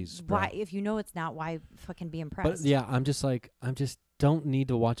movies. bro. why, if you know it's not, why fucking be But impressed? yeah, I'm just don't need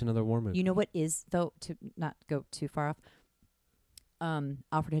to watch another war movie. You know what is, though, to not go too far off,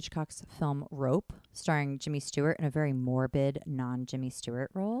 Alfred Hitchcock's film Rope, starring Jimmy Stewart in a very morbid, non-Jimmy Stewart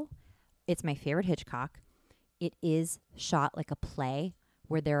role. It's my favorite Hitchcock. It is shot like a play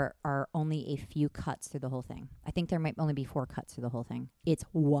where there are only a few cuts through the whole thing. I think there might only be 4 cuts through the whole thing. It's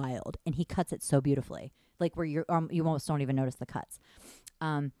wild. And he cuts it so beautifully. Like where you almost don't even notice the cuts.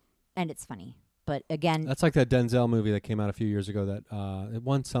 And it's funny. But again, That's like that Denzel movie that came out a few years ago that it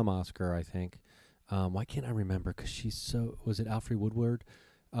won some Oscar, I think. Why can't I remember? Because was it Alfred Woodward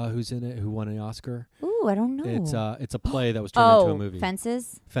who's in it, who won an Oscar? ooh, I don't know. It's a play that was turned into a movie.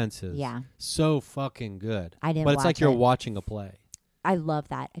 Fences? Fences. Yeah. So fucking good. I didn't But it's watch like you're it. watching a play. I love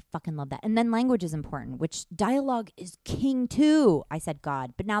that. I fucking love that. And then language is important, which dialogue is king too. I said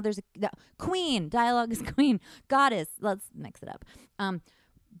God, but now there's queen. Dialogue is queen. Goddess. Let's mix it up.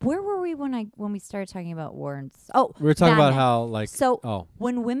 Where were we when we started talking about war and We were talking Mad about Men. how like So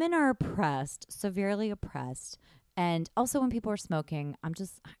when women are oppressed, severely oppressed, And also when people are smoking,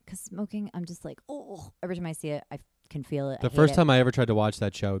 because smoking, I'm just like, oh, every time I see it, I can feel it. The first time I ever tried to watch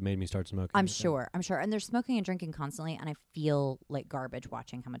that show, it made me start smoking. I'm sure. And they're smoking and drinking constantly, and I feel like garbage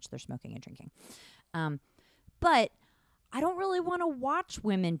watching how much they're smoking and drinking. But I don't really want to watch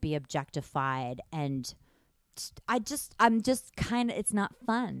women be objectified, and I'm just kind of, it's not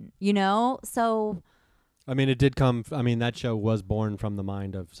fun, you know? So I mean, it did come. That show was born from the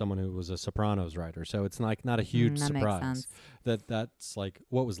mind of someone who was a Sopranos writer, so it's like not a huge that makes surprise sense. that's like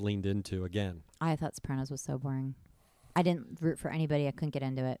what was leaned into again. I thought Sopranos was so boring. I didn't root for anybody. I couldn't get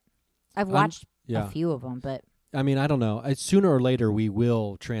into it. I've watched a few of them, but I mean, I don't know. Sooner or later, we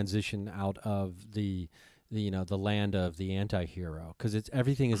will transition out of the land of the anti-hero, because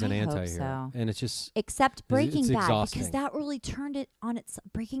everything is an anti-hero, and it's just except Breaking Bad, exhausting. because that really turned it on its.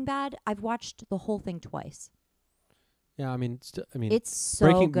 Breaking Bad, I've watched the whole thing twice. Yeah, it's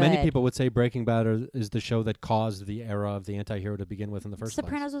so good. Many people would say Breaking Bad is the show that caused the era of the anti-hero to begin with in the first place.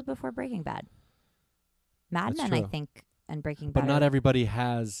 Sopranos was before Breaking Bad. Mad Men, I think, and Breaking Bad. But not everybody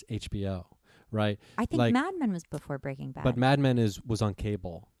has HBO, right? I think Mad Men was before Breaking Bad. But Mad Men was on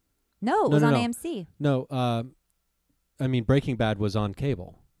cable. No, it was on AMC. No, Breaking Bad was on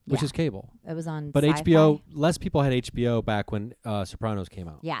cable, which is cable. It was on But Sci-Fi. HBO, less people had HBO back when Sopranos came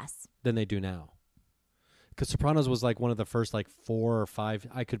out. Yes. Than they do now. Because Sopranos was like one of the first 4 or 5,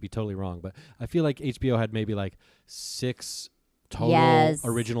 I could be totally wrong, but I feel like HBO had maybe 6 total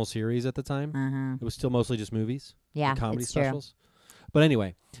original series at the time. Uh-huh. It was still mostly just movies. Yeah, and comedy it's specials. True. But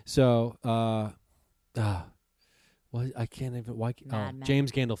anyway, so I can't even. Why?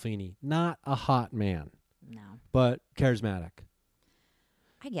 James Gandolfini, not a hot man. No. But charismatic.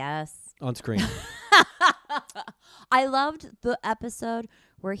 I guess. On screen. I loved the episode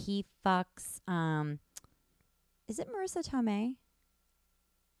where he fucks. Is it Marissa Tomei?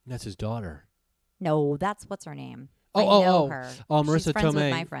 That's his daughter. No, that's what's her name. I know her. Marissa She's friends Tomei.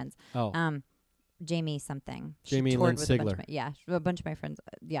 with my friends. Jamie something. Jamie Lynn Sigler. A bunch of my friends.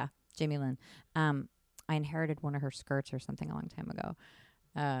 Jamie Lynn. I inherited one of her skirts or something a long time ago.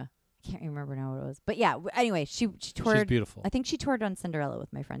 I can't remember now what it was. But yeah, anyway, she toured. She's beautiful. I think she toured on Cinderella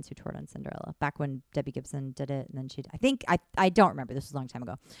with my friends who toured on Cinderella back when Debbie Gibson did it. And then I don't remember. This was a long time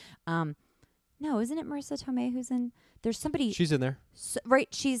ago. No, isn't it Marissa Tomei who's in? There's somebody. She's in there. Right.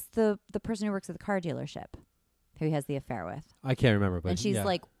 She's the person who works at the car dealership who he has the affair with. I can't remember. But and she's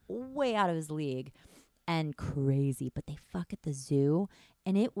way out of his league and crazy. But they fuck at the zoo.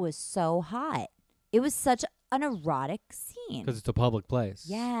 And it was so hot. It was such an erotic scene. Because it's a public place.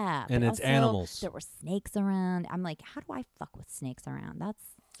 Yeah. And it's animals. There were snakes around. I'm like, how do I fuck with snakes around?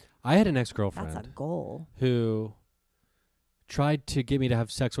 I had an ex-girlfriend. That's a goal. Who tried to get me to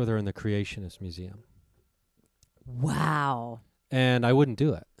have sex with her in the Creationist Museum. Wow. And I wouldn't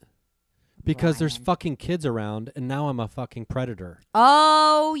do it. Because there's fucking kids around, and now I'm a fucking predator.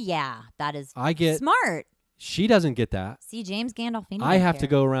 Oh, yeah. That is smart. She doesn't get that. See, James Gandolfini. I have to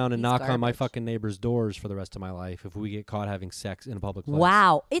go around and knock on my fucking neighbor's doors for the rest of my life if we get caught having sex in a public place.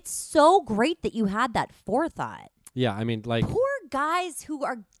 Wow. It's so great that you had that forethought. Yeah, poor guys who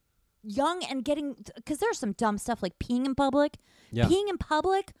are young and getting, because there's some dumb stuff like peeing in public. Yeah. Peeing in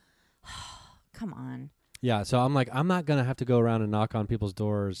public? Come on. Yeah, so I'm like, I'm not going to have to go around and knock on people's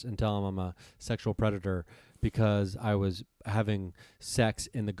doors and tell them I'm a sexual predator because I was having sex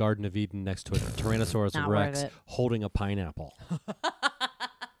in the Garden of Eden next to a Tyrannosaurus Rex holding a pineapple.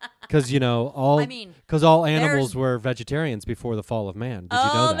 Because, all animals were vegetarians before the fall of man. Did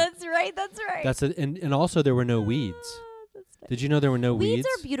you know that? That's right. And also there were no weeds. Did you know there were no weeds? Weeds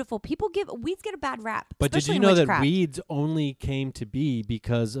are beautiful. Weeds get a bad rap. But did you know that weeds only came to be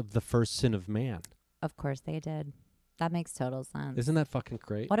because of the first sin of man? Of course they did. That makes total sense. Isn't that fucking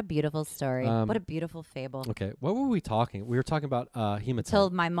great? What a beautiful story. What a beautiful fable. Okay, what were we talking? We were talking about hematite. Till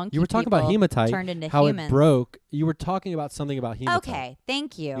my monkey. You were talking about hematite. Turned into how humans. It broke. You were talking about something about hematite. Okay,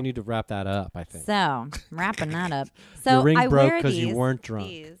 thank you. You need to wrap that up, I think. So I'm wrapping that up. So your ring I broke because you weren't drunk.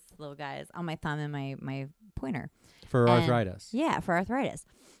 These little guys on my thumb and my pointer. For arthritis. Yeah, for arthritis.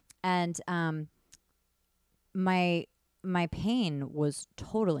 And my pain was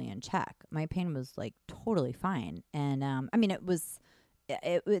totally in check. My pain was totally fine. And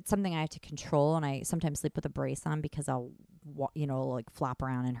it's something I have to control, and I sometimes sleep with a brace on because I'll flop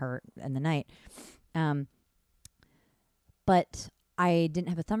around and hurt in the night. But I didn't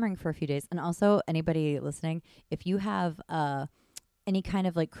have a thumb ring for a few days. And also, anybody listening, if you have any kind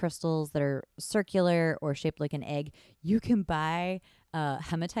of crystals that are circular or shaped like an egg, you can buy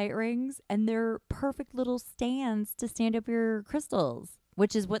hematite rings, and they're perfect little stands to stand up your crystals,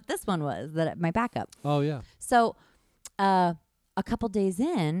 which is what this one was, my backup. Oh, yeah. So a a couple days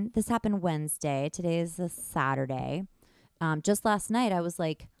in, this happened Wednesday. Today is a Saturday. Just last night, I was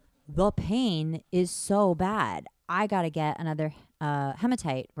like, the pain is so bad. I got to get another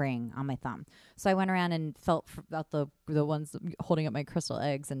hematite ring on my thumb. So I went around and felt about the ones holding up my crystal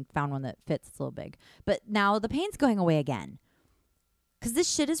eggs and found one that fits. It's a little big. But now the pain's going away again. Because this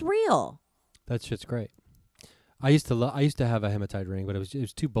shit is real. That shit's great. I used to have a hematite ring, but it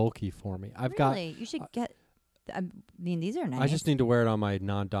was too bulky for me. You should get. I mean, these are nice. I just need to wear it on my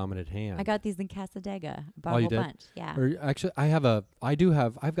non-dominant hand. I got these in Casadega. Bought Oh, a you whole did? bunch. Yeah. Or actually, I've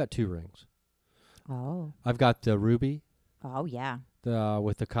got 2 rings. Oh. I've got the ruby, Oh yeah.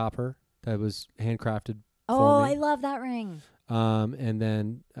 with the copper that was handcrafted Oh, for me. I love that ring. And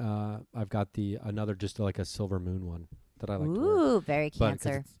then I've got another just like a silver moon one that I like to wear. Ooh, very But 'cause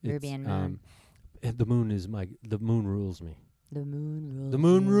Cancer. Ruby and moon. And the moon rules me. The moon rules. The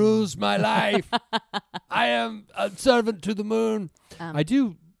moon you. rules my life. I am a servant to the moon. I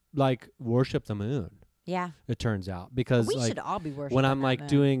do like worship the moon. Yeah. It turns out because We like should all be worshiping when I'm that like moon.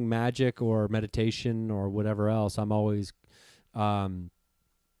 doing magic or meditation or whatever else, I'm always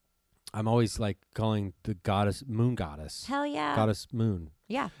like calling the moon goddess. Hell yeah. Goddess moon.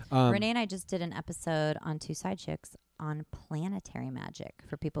 Yeah. Renee and I just did an episode on Two Side Chicks on planetary magic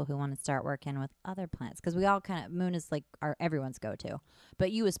for people who want to start working with other planets. Because we all moon is like everyone's go-to.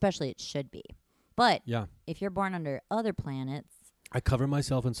 But you especially, it should be. But Yeah. if you're born under other planets. I cover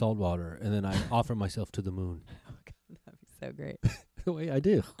myself in salt water and then I offer myself to the moon. That'd be so great. The way I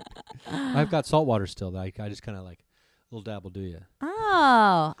do. I've got salt water still that I just kind of like little dabble, do you?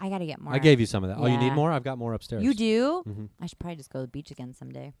 Oh, I got to get more. I gave you some of that. Oh, you need Yeah. more? I've got more upstairs. You do? Mm-hmm. I should probably just go to the beach again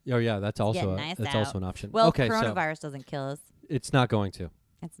someday. Oh, yeah, that's also nice that's out. also an option. Well, okay, coronavirus doesn't kill us. so it's not going to.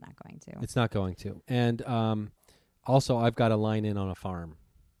 It's not going to. It's not going to. And also, I've got a line in on a farm.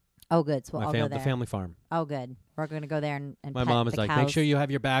 Oh, good. So I'll go there. The family farm. Oh, good. We're going to go there and My pet mom is the like, cows. make sure you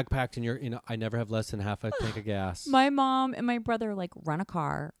have your bag packed and I never have less than half a tank of gas. My mom and my brother run a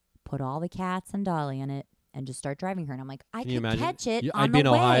car, put all the cats and Dolly in it, and just start driving her. And I'm like, I Can you could imagine? catch it on I'd be the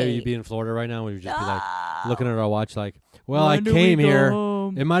in way. Ohio, you'd be in Florida right now. We would just be like looking at our watch like, well, When I do we came go here.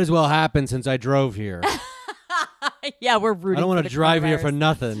 home? It might as well happen since I drove here. Yeah, we're rooting. I don't want to drive here for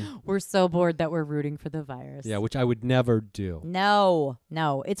nothing. We're so bored that we're rooting for the virus. Yeah, which I would never do. No,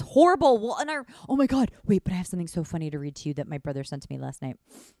 it's horrible. Well, and oh my God, wait, but I have something so funny to read to you that my brother sent to me last night.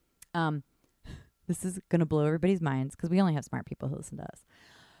 This is gonna blow everybody's minds because we only have smart people who listen to us.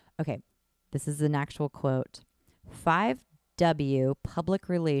 Okay, this is an actual quote. 5W Public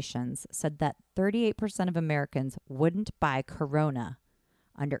Relations said that 38% of Americans wouldn't buy Corona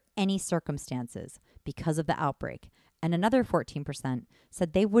under any circumstances because of the outbreak. And another 14%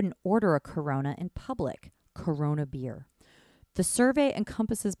 said they wouldn't order a Corona in public, Corona beer. The survey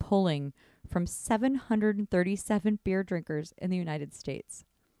encompasses polling from 737 beer drinkers in the United States.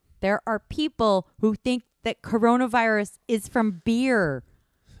 There are people who think that coronavirus is from beer.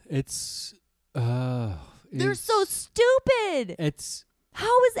 They're so stupid.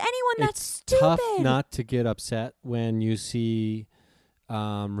 How is anyone that stupid? It's tough not to get upset when you see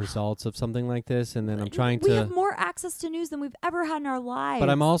results of something like this, and then I'm trying to. We have more access to news than we've ever had in our lives. But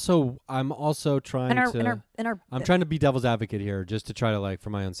I'm also trying I'm trying to be devil's advocate here, just to try to for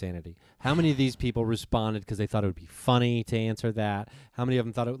my own sanity. How many of these people responded because they thought it would be funny to answer that? How many of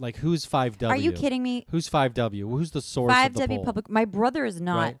them thought it who's 5W? Are you kidding me? Who's 5W? Who's the source of the 5W poll? Public. My brother is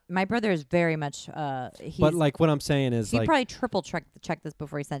not. Right. My brother is very much. But what I'm saying is he probably triple checked this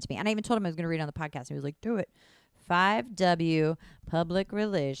before he sent it to me, and I even told him I was going to read it on the podcast. And he was like, "Do it." 5W Public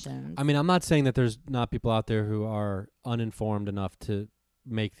Relations. I mean, I'm not saying that there's not people out there who are uninformed enough to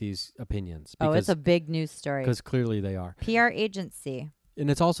make these opinions. Oh, it's a big news story. Because clearly they are. PR agency.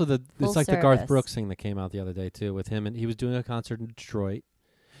 And it's also the Garth service. Brooks thing that came out the other day too with him, and he was doing a concert in Detroit,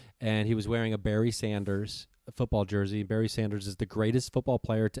 and he was wearing a Barry Sanders football jersey. Barry Sanders is the greatest football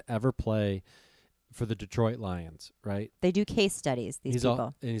player to ever play for the Detroit Lions, right? They do case studies, these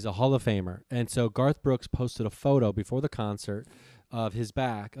people. And he's a Hall of Famer. And so Garth Brooks posted a photo before the concert of his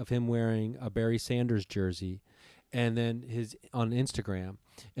back of him wearing a Barry Sanders jersey, and then on Instagram,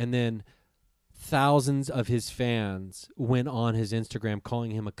 and then thousands of his fans went on his Instagram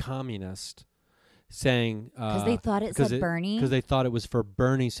calling him a communist, saying because they thought it said Bernie, because they thought it was for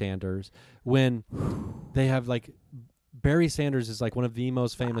Bernie Sanders, when they have Barry Sanders is one of the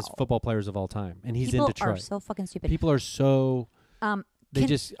most famous football players of all time, and he's in Detroit. People are so fucking stupid. People are so it's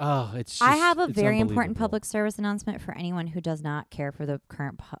just I have a very important public service announcement for anyone who does not care for the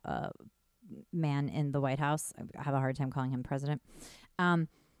current man in the White House. I have a hard time calling him president.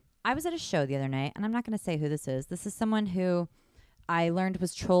 I was at a show the other night, and I'm not going to say who this is. This is someone who I learned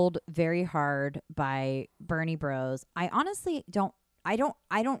was trolled very hard by Bernie Bros. I honestly don't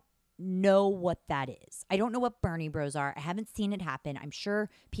know what that is. I don't know what Bernie Bros are. I haven't seen it happen. I'm sure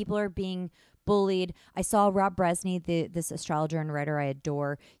people are being bullied. I saw Rob Bresney, this astrologer and writer I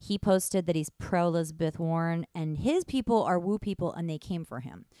adore. He posted that he's pro Elizabeth Warren and his people are woo people and they came for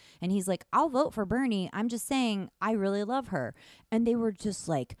him. And he's like, I'll vote for Bernie. I'm just saying I really love her. And they were just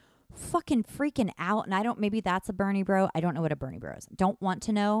like fucking freaking out. And maybe that's a Bernie bro. I don't know what a Bernie bro is. Don't want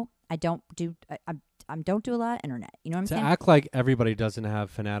to know. I don't do a lot of internet. You know what I'm saying? To act like everybody doesn't have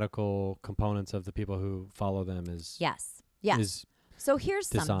fanatical components of the people who follow them is yes. Is so here's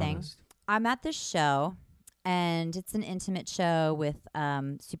dishonest. Something. I'm at this show, and it's an intimate show with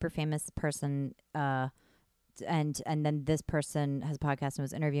super famous person, and then this person has a podcast and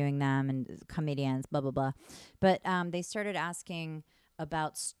was interviewing them and comedians, blah blah blah. But they started asking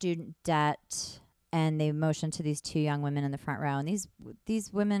about student debt. And they motioned to these two young women in the front row. And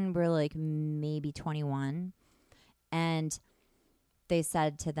these women were like maybe 21. And they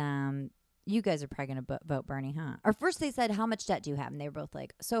said to them, you guys are probably going to vote Bernie, huh? Or first they said, how much debt do you have? And they were both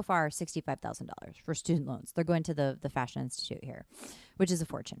like, so far, $65,000 for student loans. They're going to the Fashion Institute here, which is a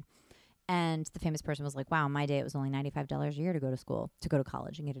fortune. And the famous person was like, wow, in my day, it was only $95 a year to go to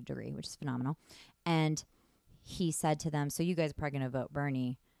college and get a degree, which is phenomenal. And he said to them, so you guys are probably going to vote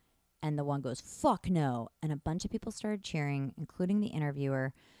Bernie. And the one goes, fuck no. And a bunch of people started cheering, including the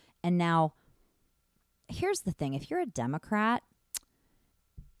interviewer. And now, here's the thing. If you're a Democrat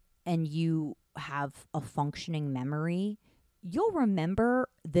and you have a functioning memory, you'll remember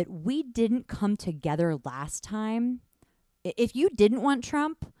that we didn't come together last time. If you didn't want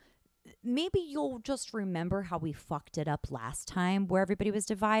Trump, maybe you'll just remember how we fucked it up last time where everybody was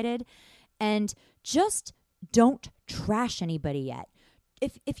divided. And just don't trash anybody yet.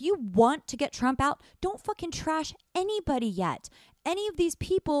 If you want to get Trump out, don't fucking trash anybody yet. Any of these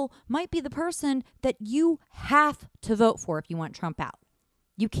people might be the person that you have to vote for if you want Trump out.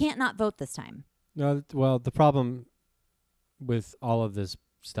 You can't not vote this time. No, well, the problem with all of this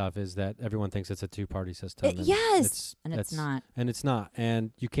stuff is that everyone thinks it's a two-party system. Yes, it's not. And it's not.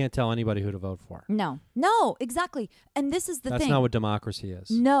 And you can't tell anybody who to vote for. No, exactly. And this is the thing. That's not what democracy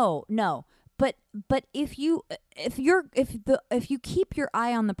is. No. But if you keep your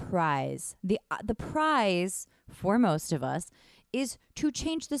eye on the prize, the prize for most of us is to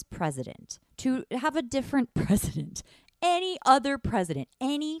change this president, to have a different president. Any other president,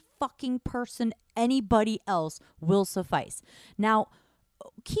 any fucking person, anybody else will suffice. Now,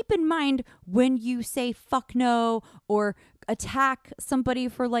 keep in mind when you say fuck no or attack somebody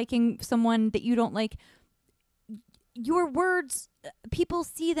for liking someone that you don't like, your words, people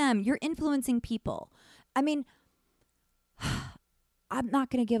see them. You're influencing people. I mean, I'm not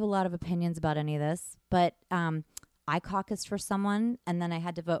going to give a lot of opinions about any of this, but I caucused for someone and then I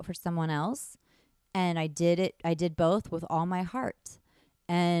had to vote for someone else. And I did it. I did both with all my heart.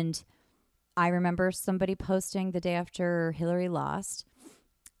 And I remember somebody posting the day after Hillary lost,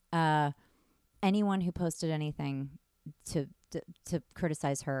 anyone who posted anything to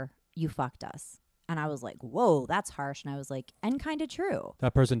criticize her, you fucked us. And I was like, whoa, that's harsh. And I was like, and kind of true.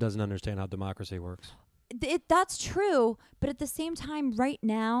 That person doesn't understand how democracy works. That's true. But at the same time, right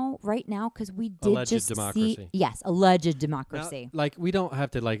now, because we did alleged just democracy. see. Yes, alleged democracy. Now, like, we don't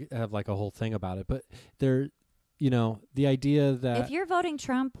have to have a whole thing about it. But there, the idea that. If you're voting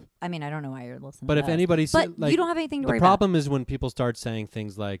Trump, I mean, I don't know why you're listening. But if anybody said, you don't have anything to worry about. The problem is when people start saying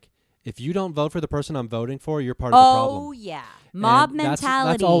things like, if you don't vote for the person I'm voting for, you're part of the problem. Oh, yeah. Mob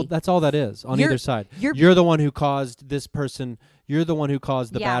mentality. That's all that is on either side. You're the one who caused this person. You're the one who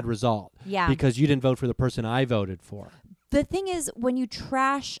caused the bad result. Yeah. Because you didn't vote for the person I voted for. The thing is, when you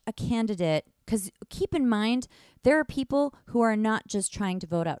trash a candidate, because keep in mind, there are people who are not just trying to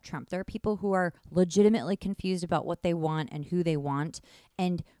vote out Trump. There are people who are legitimately confused about what they want and who they want.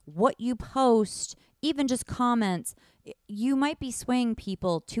 And what you post, even just comments, you might be swaying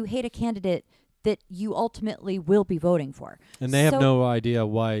people to hate a candidate that you ultimately will be voting for. And they have no idea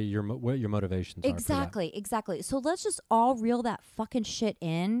what your motivations are. Exactly. So let's just all reel that fucking shit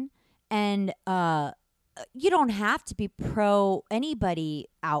in. And you don't have to be pro anybody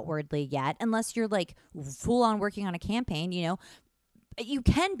outwardly yet, unless you're like full on working on a campaign, You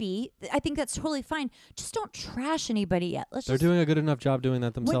can be. I think that's totally fine. Just don't trash anybody yet. They're doing a good enough job doing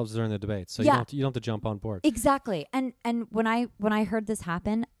that themselves during the debates, so you don't have to jump on board. Exactly. And when I heard this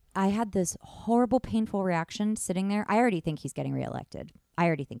happen, I had this horrible, painful reaction sitting there. I already think he's getting reelected. I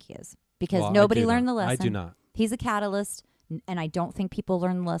already think he is because nobody learned the lesson. I do not. He's a catalyst, and I don't think people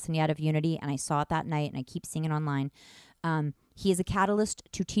learned the lesson yet of unity. And I saw it that night, and I keep seeing it online. He is a catalyst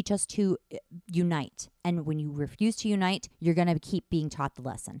to teach us to unite. And when you refuse to unite, you're going to keep being taught the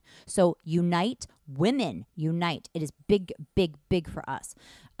lesson. So unite, women, unite. It is big, big, big for us.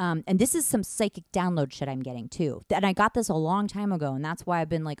 And this is some psychic download shit I'm getting too. And I got this a long time ago. And that's why I've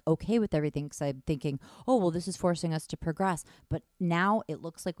been like okay with everything, because I'm thinking, oh, well, this is forcing us to progress. But now it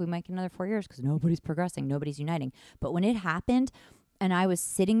looks like we might get another 4 years because nobody's progressing. Nobody's uniting. But when it happened and I was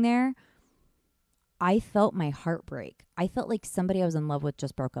sitting there, I felt my heart break. I felt like somebody I was in love with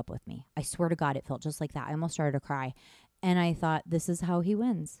just broke up with me. I swear to God, it felt just like that. I almost started to cry. And I thought, this is how he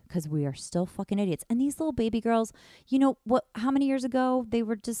wins, because we are still fucking idiots. And these little baby girls, you know what? How many years ago they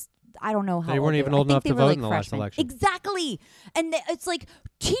were just, I don't know how They weren't even were. old enough to vote like in the freshmen. last election. Exactly. And it's like,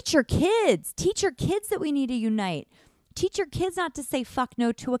 teach your kids that we need to unite. Teach your kids not to say fuck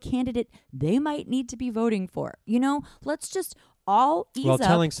no to a candidate they might need to be voting for. You know, let's just all ease up.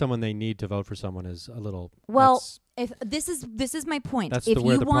 Telling someone they need to vote for someone is a little. Well, if this is my point. That's if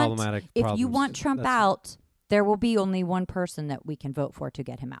where you the want, problematic. if you want Trump out, there will be only one person that we can vote for to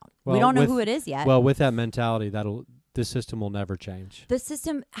get him out. Well, we don't know who it is yet. Well, with that mentality, the system will never change. The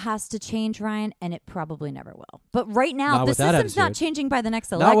system has to change, Ryan, and it probably never will. But right now, Not the with that system's not attitude. changing by the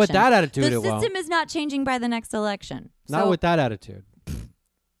next election. Not with that attitude, The it won't. system is not changing by the next election. Not So- with that attitude.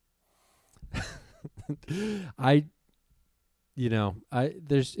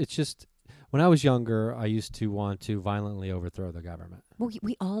 It's just, when I was younger, I used to want to violently overthrow the government. Well,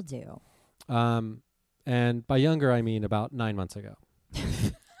 we all do. And by younger, I mean about 9 months ago.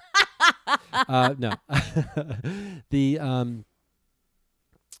 No. The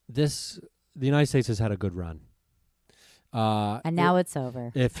United States has had a good run. And now it's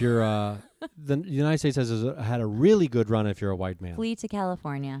over. If you're the United States has had a really good run if you're a white man. Flee to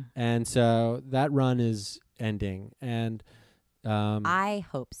California. And so that run is ending, and I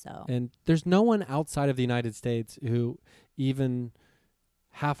hope so. And there's no one outside of the United States who even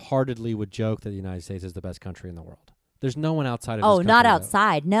half-heartedly would joke that the United States is the best country in the world. There's no one outside of this country not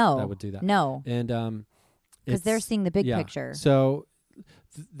outside. No. that would do that. No. And Because they're seeing the big picture. So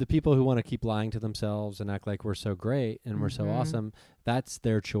the people who want to keep lying to themselves and act like we're so great and we're so awesome, that's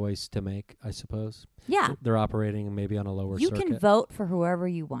their choice to make, I suppose. Yeah. They're operating maybe on a lower You circuit. can vote for whoever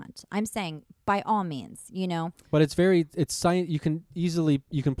you want. I'm saying by all means, you know. But it's science. You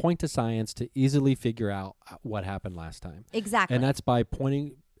can point to science to easily figure out what happened last time. Exactly. And that's by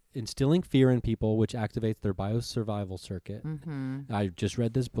instilling fear in people, which activates their biosurvival circuit. Mm-hmm. I just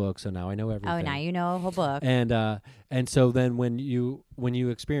read this book, so now I know everything. Oh, now you know a whole book. And so then when you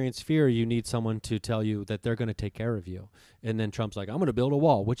experience fear, you need someone to tell you that they're going to take care of you. And then Trump's like, I'm going to build a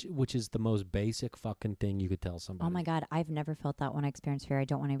wall, which is the most basic fucking thing you could tell somebody. Oh my God, I've never felt that when I experience fear. I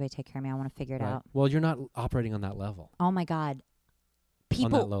don't want anybody to take care of me. I want to figure it out. Well, you're not operating on that level. Oh my God. On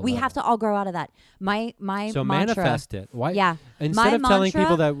that low We level. have to all grow out of that. My So mantra, manifest it. Why? Yeah. Instead of telling mantra-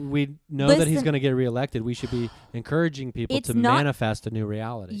 people that we know that he's Listen. going to get reelected, we should be encouraging people It's to not- manifest a new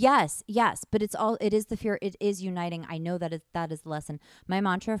reality. Yes, but it is the fear. It is uniting. I know that is the lesson. My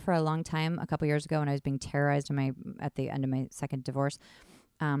mantra for a long time, a couple years ago, when I was being terrorized at the end of my second divorce,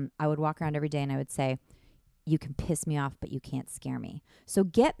 I would walk around every day and I would say, you can piss me off, but you can't scare me. So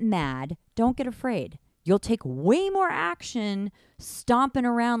get mad. Don't get afraid. You'll take way more action stomping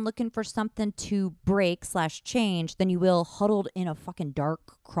around looking for something to break/change than you will huddled in a fucking dark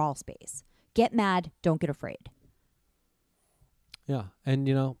crawl space. Get mad. Don't get afraid. Yeah.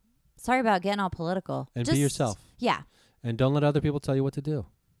 And, Sorry about getting all political. and Just, be yourself. Yeah. And don't let other people tell you what to do.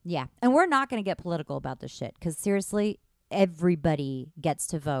 Yeah. And we're not going to get political about this shit because seriously, everybody gets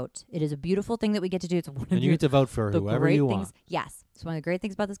to vote. It is a beautiful thing that we get to do. It's one of And you get to vote for the whoever great you things. want. Yes. It's one of the great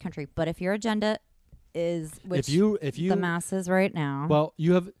things about this country. But if your agenda is If you the masses right now. Well,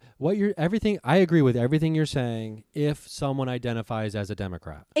 you have everything. I agree with everything you're saying. If someone identifies as a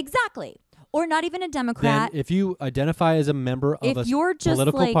Democrat, Exactly. Or not even a then Democrat. if you identify as a member of If you're just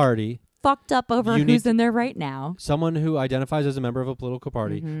political like party, fucked up over you need who's to- in there right now. someone who identifies as a member of a political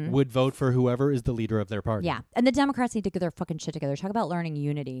party would vote for whoever is the leader of their party. Yeah. And the Democrats need to get their fucking shit together. Talk about learning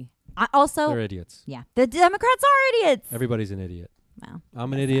unity. Also, They're idiots. yeah, the Democrats are idiots. Everybody's an idiot. Well,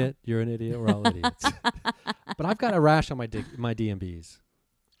 I'm an idiot. You're an idiot. We're all idiots. But I've got a rash on my DMBs.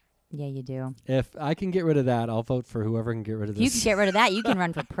 yeah, you do. If I can get rid of that, I'll vote for whoever can get rid of If you this. can get rid of that, you can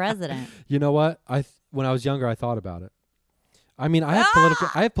run for president. You know what? When I was younger, I thought about it. I mean, I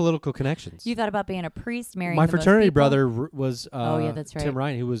have political connections. You thought about being a priest, marrying My the most fraternity people? brother was Oh, yeah, that's right. Tim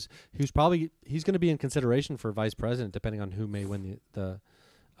Ryan, who's he's going to be in consideration for vice president depending on who may win the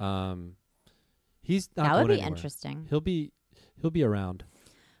he's not That going would be anywhere. interesting. He'll be around.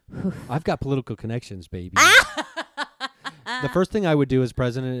 I've got political connections, baby. The first thing I would do as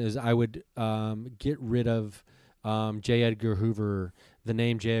president is I would get rid of J. Edgar Hoover, the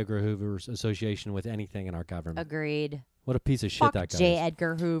name J. Edgar Hoover's association with anything in our government. Agreed. What a piece of shit Fuck that guy J. is.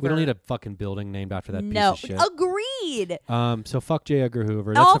 Edgar Hoover. We don't need a fucking building named after that piece No, of shit. agreed. So fuck J. Edgar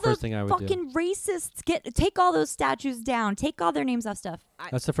Hoover. That's All the first thing I would do. Fucking racists take all those statues down. Take all their names off stuff.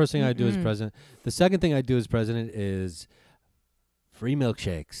 That's the first thing I'd do as president. The second thing I'd do as president is free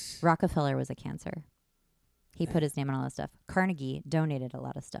milkshakes. Rockefeller was a cancer. He put his name on all that stuff. Carnegie donated a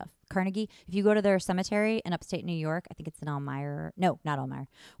lot of stuff. Carnegie, if you go to their cemetery in upstate New York, I think it's in Elmira. No, not Elmira.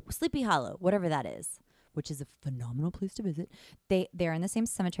 Sleepy Hollow, whatever that is, which is a phenomenal place to visit. They're in the same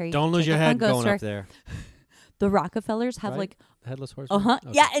cemetery. Don't lose your head going up there. The Rockefellers have Right? Headless horse. Okay.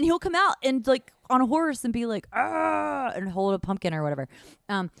 Yeah, and he'll come out and on a horse and be like, ah, and hold a pumpkin or whatever.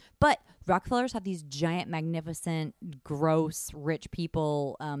 But Rockefellers have these giant, magnificent, gross, rich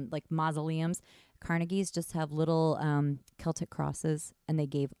people mausoleums. Carnegie's just have little Celtic crosses, and they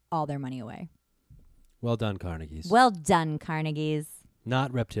gave all their money away. Well done, Carnegies. Well done, Carnegies.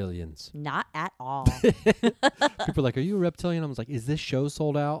 Not reptilians. Not at all. People are like, are you a reptilian? I was like, is this show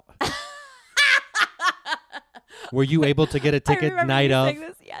sold out? Were you able to get a ticket night of?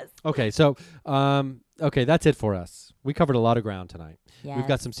 This, yes. Okay, so that's it for us. We covered a lot of ground tonight. Yes. We've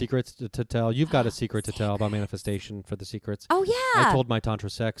got some secrets to tell. You've got a secret to tell about manifestation for the secrets. Oh, yeah. I told my Tantra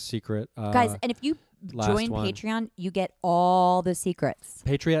sex secret. Guys, and if you join Patreon, you get all the secrets.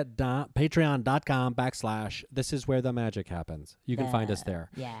 Patreon.com/ this is where the magic happens. You can find us there.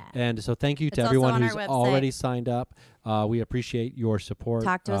 Yeah. And so thank you to It's everyone also on who's our website. already signed up. We appreciate your support.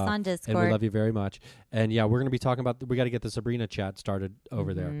 Talk to us on Discord. And we love you very much. And yeah, we're going to be talking about, we got to get the Sabrina chat started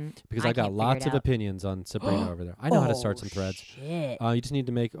over there. Because I got can't lots figure of it out. opinions on Sabrina over there. I know how to start some threads. Shit. You just need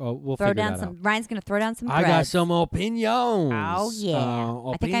to make, we'll Throw figure down that some. out. Ryan's going to throw down some threads. I got some opinions. Oh,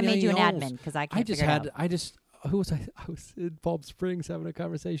 yeah. I think I made you an admin because I can't figure it out. Who was I? I was in Palm Springs having a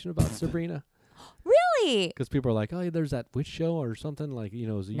conversation about Sabrina. Really? Because people are like, oh, there's that witch show or something like, it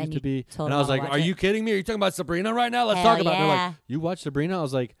used you to be. told And I them was all to like, watch are it? you kidding me? Are you talking about Sabrina right now? Let's Hell talk about it. They're yeah. like, you watch Sabrina? I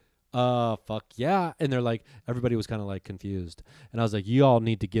was like, fuck yeah. And they're like, everybody was kind of like confused. And I was like, you all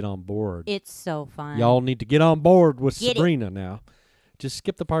need to get on board. It's so fun. Y'all need to get on board with Get it. Sabrina now. Just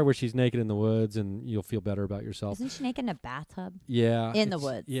skip the part where she's naked in the woods and you'll feel better about yourself. Isn't she naked in a bathtub? Yeah. In the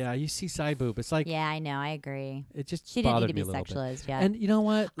woods. Yeah, you see side boob. It's like, Yeah, I know. I agree. it just She didn't need bothered to me be a little bit. sexualized yet. And you know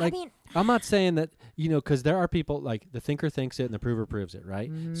what? Like, I mean, I'm not saying that, because there are people, like, the thinker thinks it and the prover proves it, right?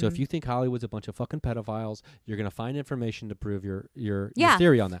 So if you think Hollywood's a bunch of fucking pedophiles, you're going to find information to prove your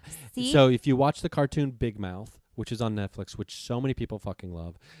theory on that. See? So if you watch the cartoon Big Mouth, which is on Netflix, which so many people fucking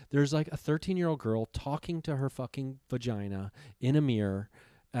love, there's like a 13-year-old girl talking to her fucking vagina in a mirror,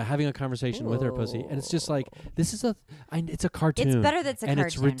 having a conversation with her pussy. And it's just like, this is it's a cartoon. it's better that it's a and cartoon.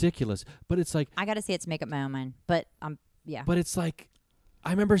 it's ridiculous. But it's like, I got to see it to make up my own mind. But yeah. but it's like, I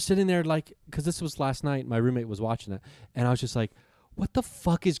remember sitting there like, because this was last night, my roommate was watching it, and I was just like, what the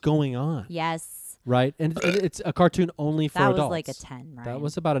fuck is going on? Yes. Right? And it's a cartoon only for That adults. was like a 10, right? That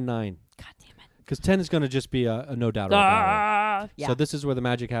was about a 9. God damn it. Because 10 is going to just be a no doubt about it. Yeah. So this is where the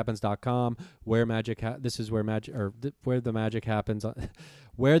magichappens.com, where the magic happens on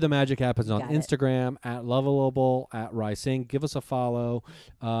where the magic happens on Got it. Instagram at Lovable at Rising. Give us a follow.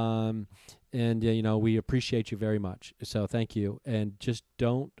 And we appreciate you very much. So thank you. And just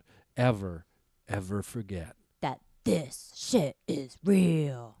don't ever forget That this shit is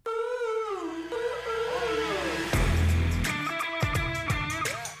real.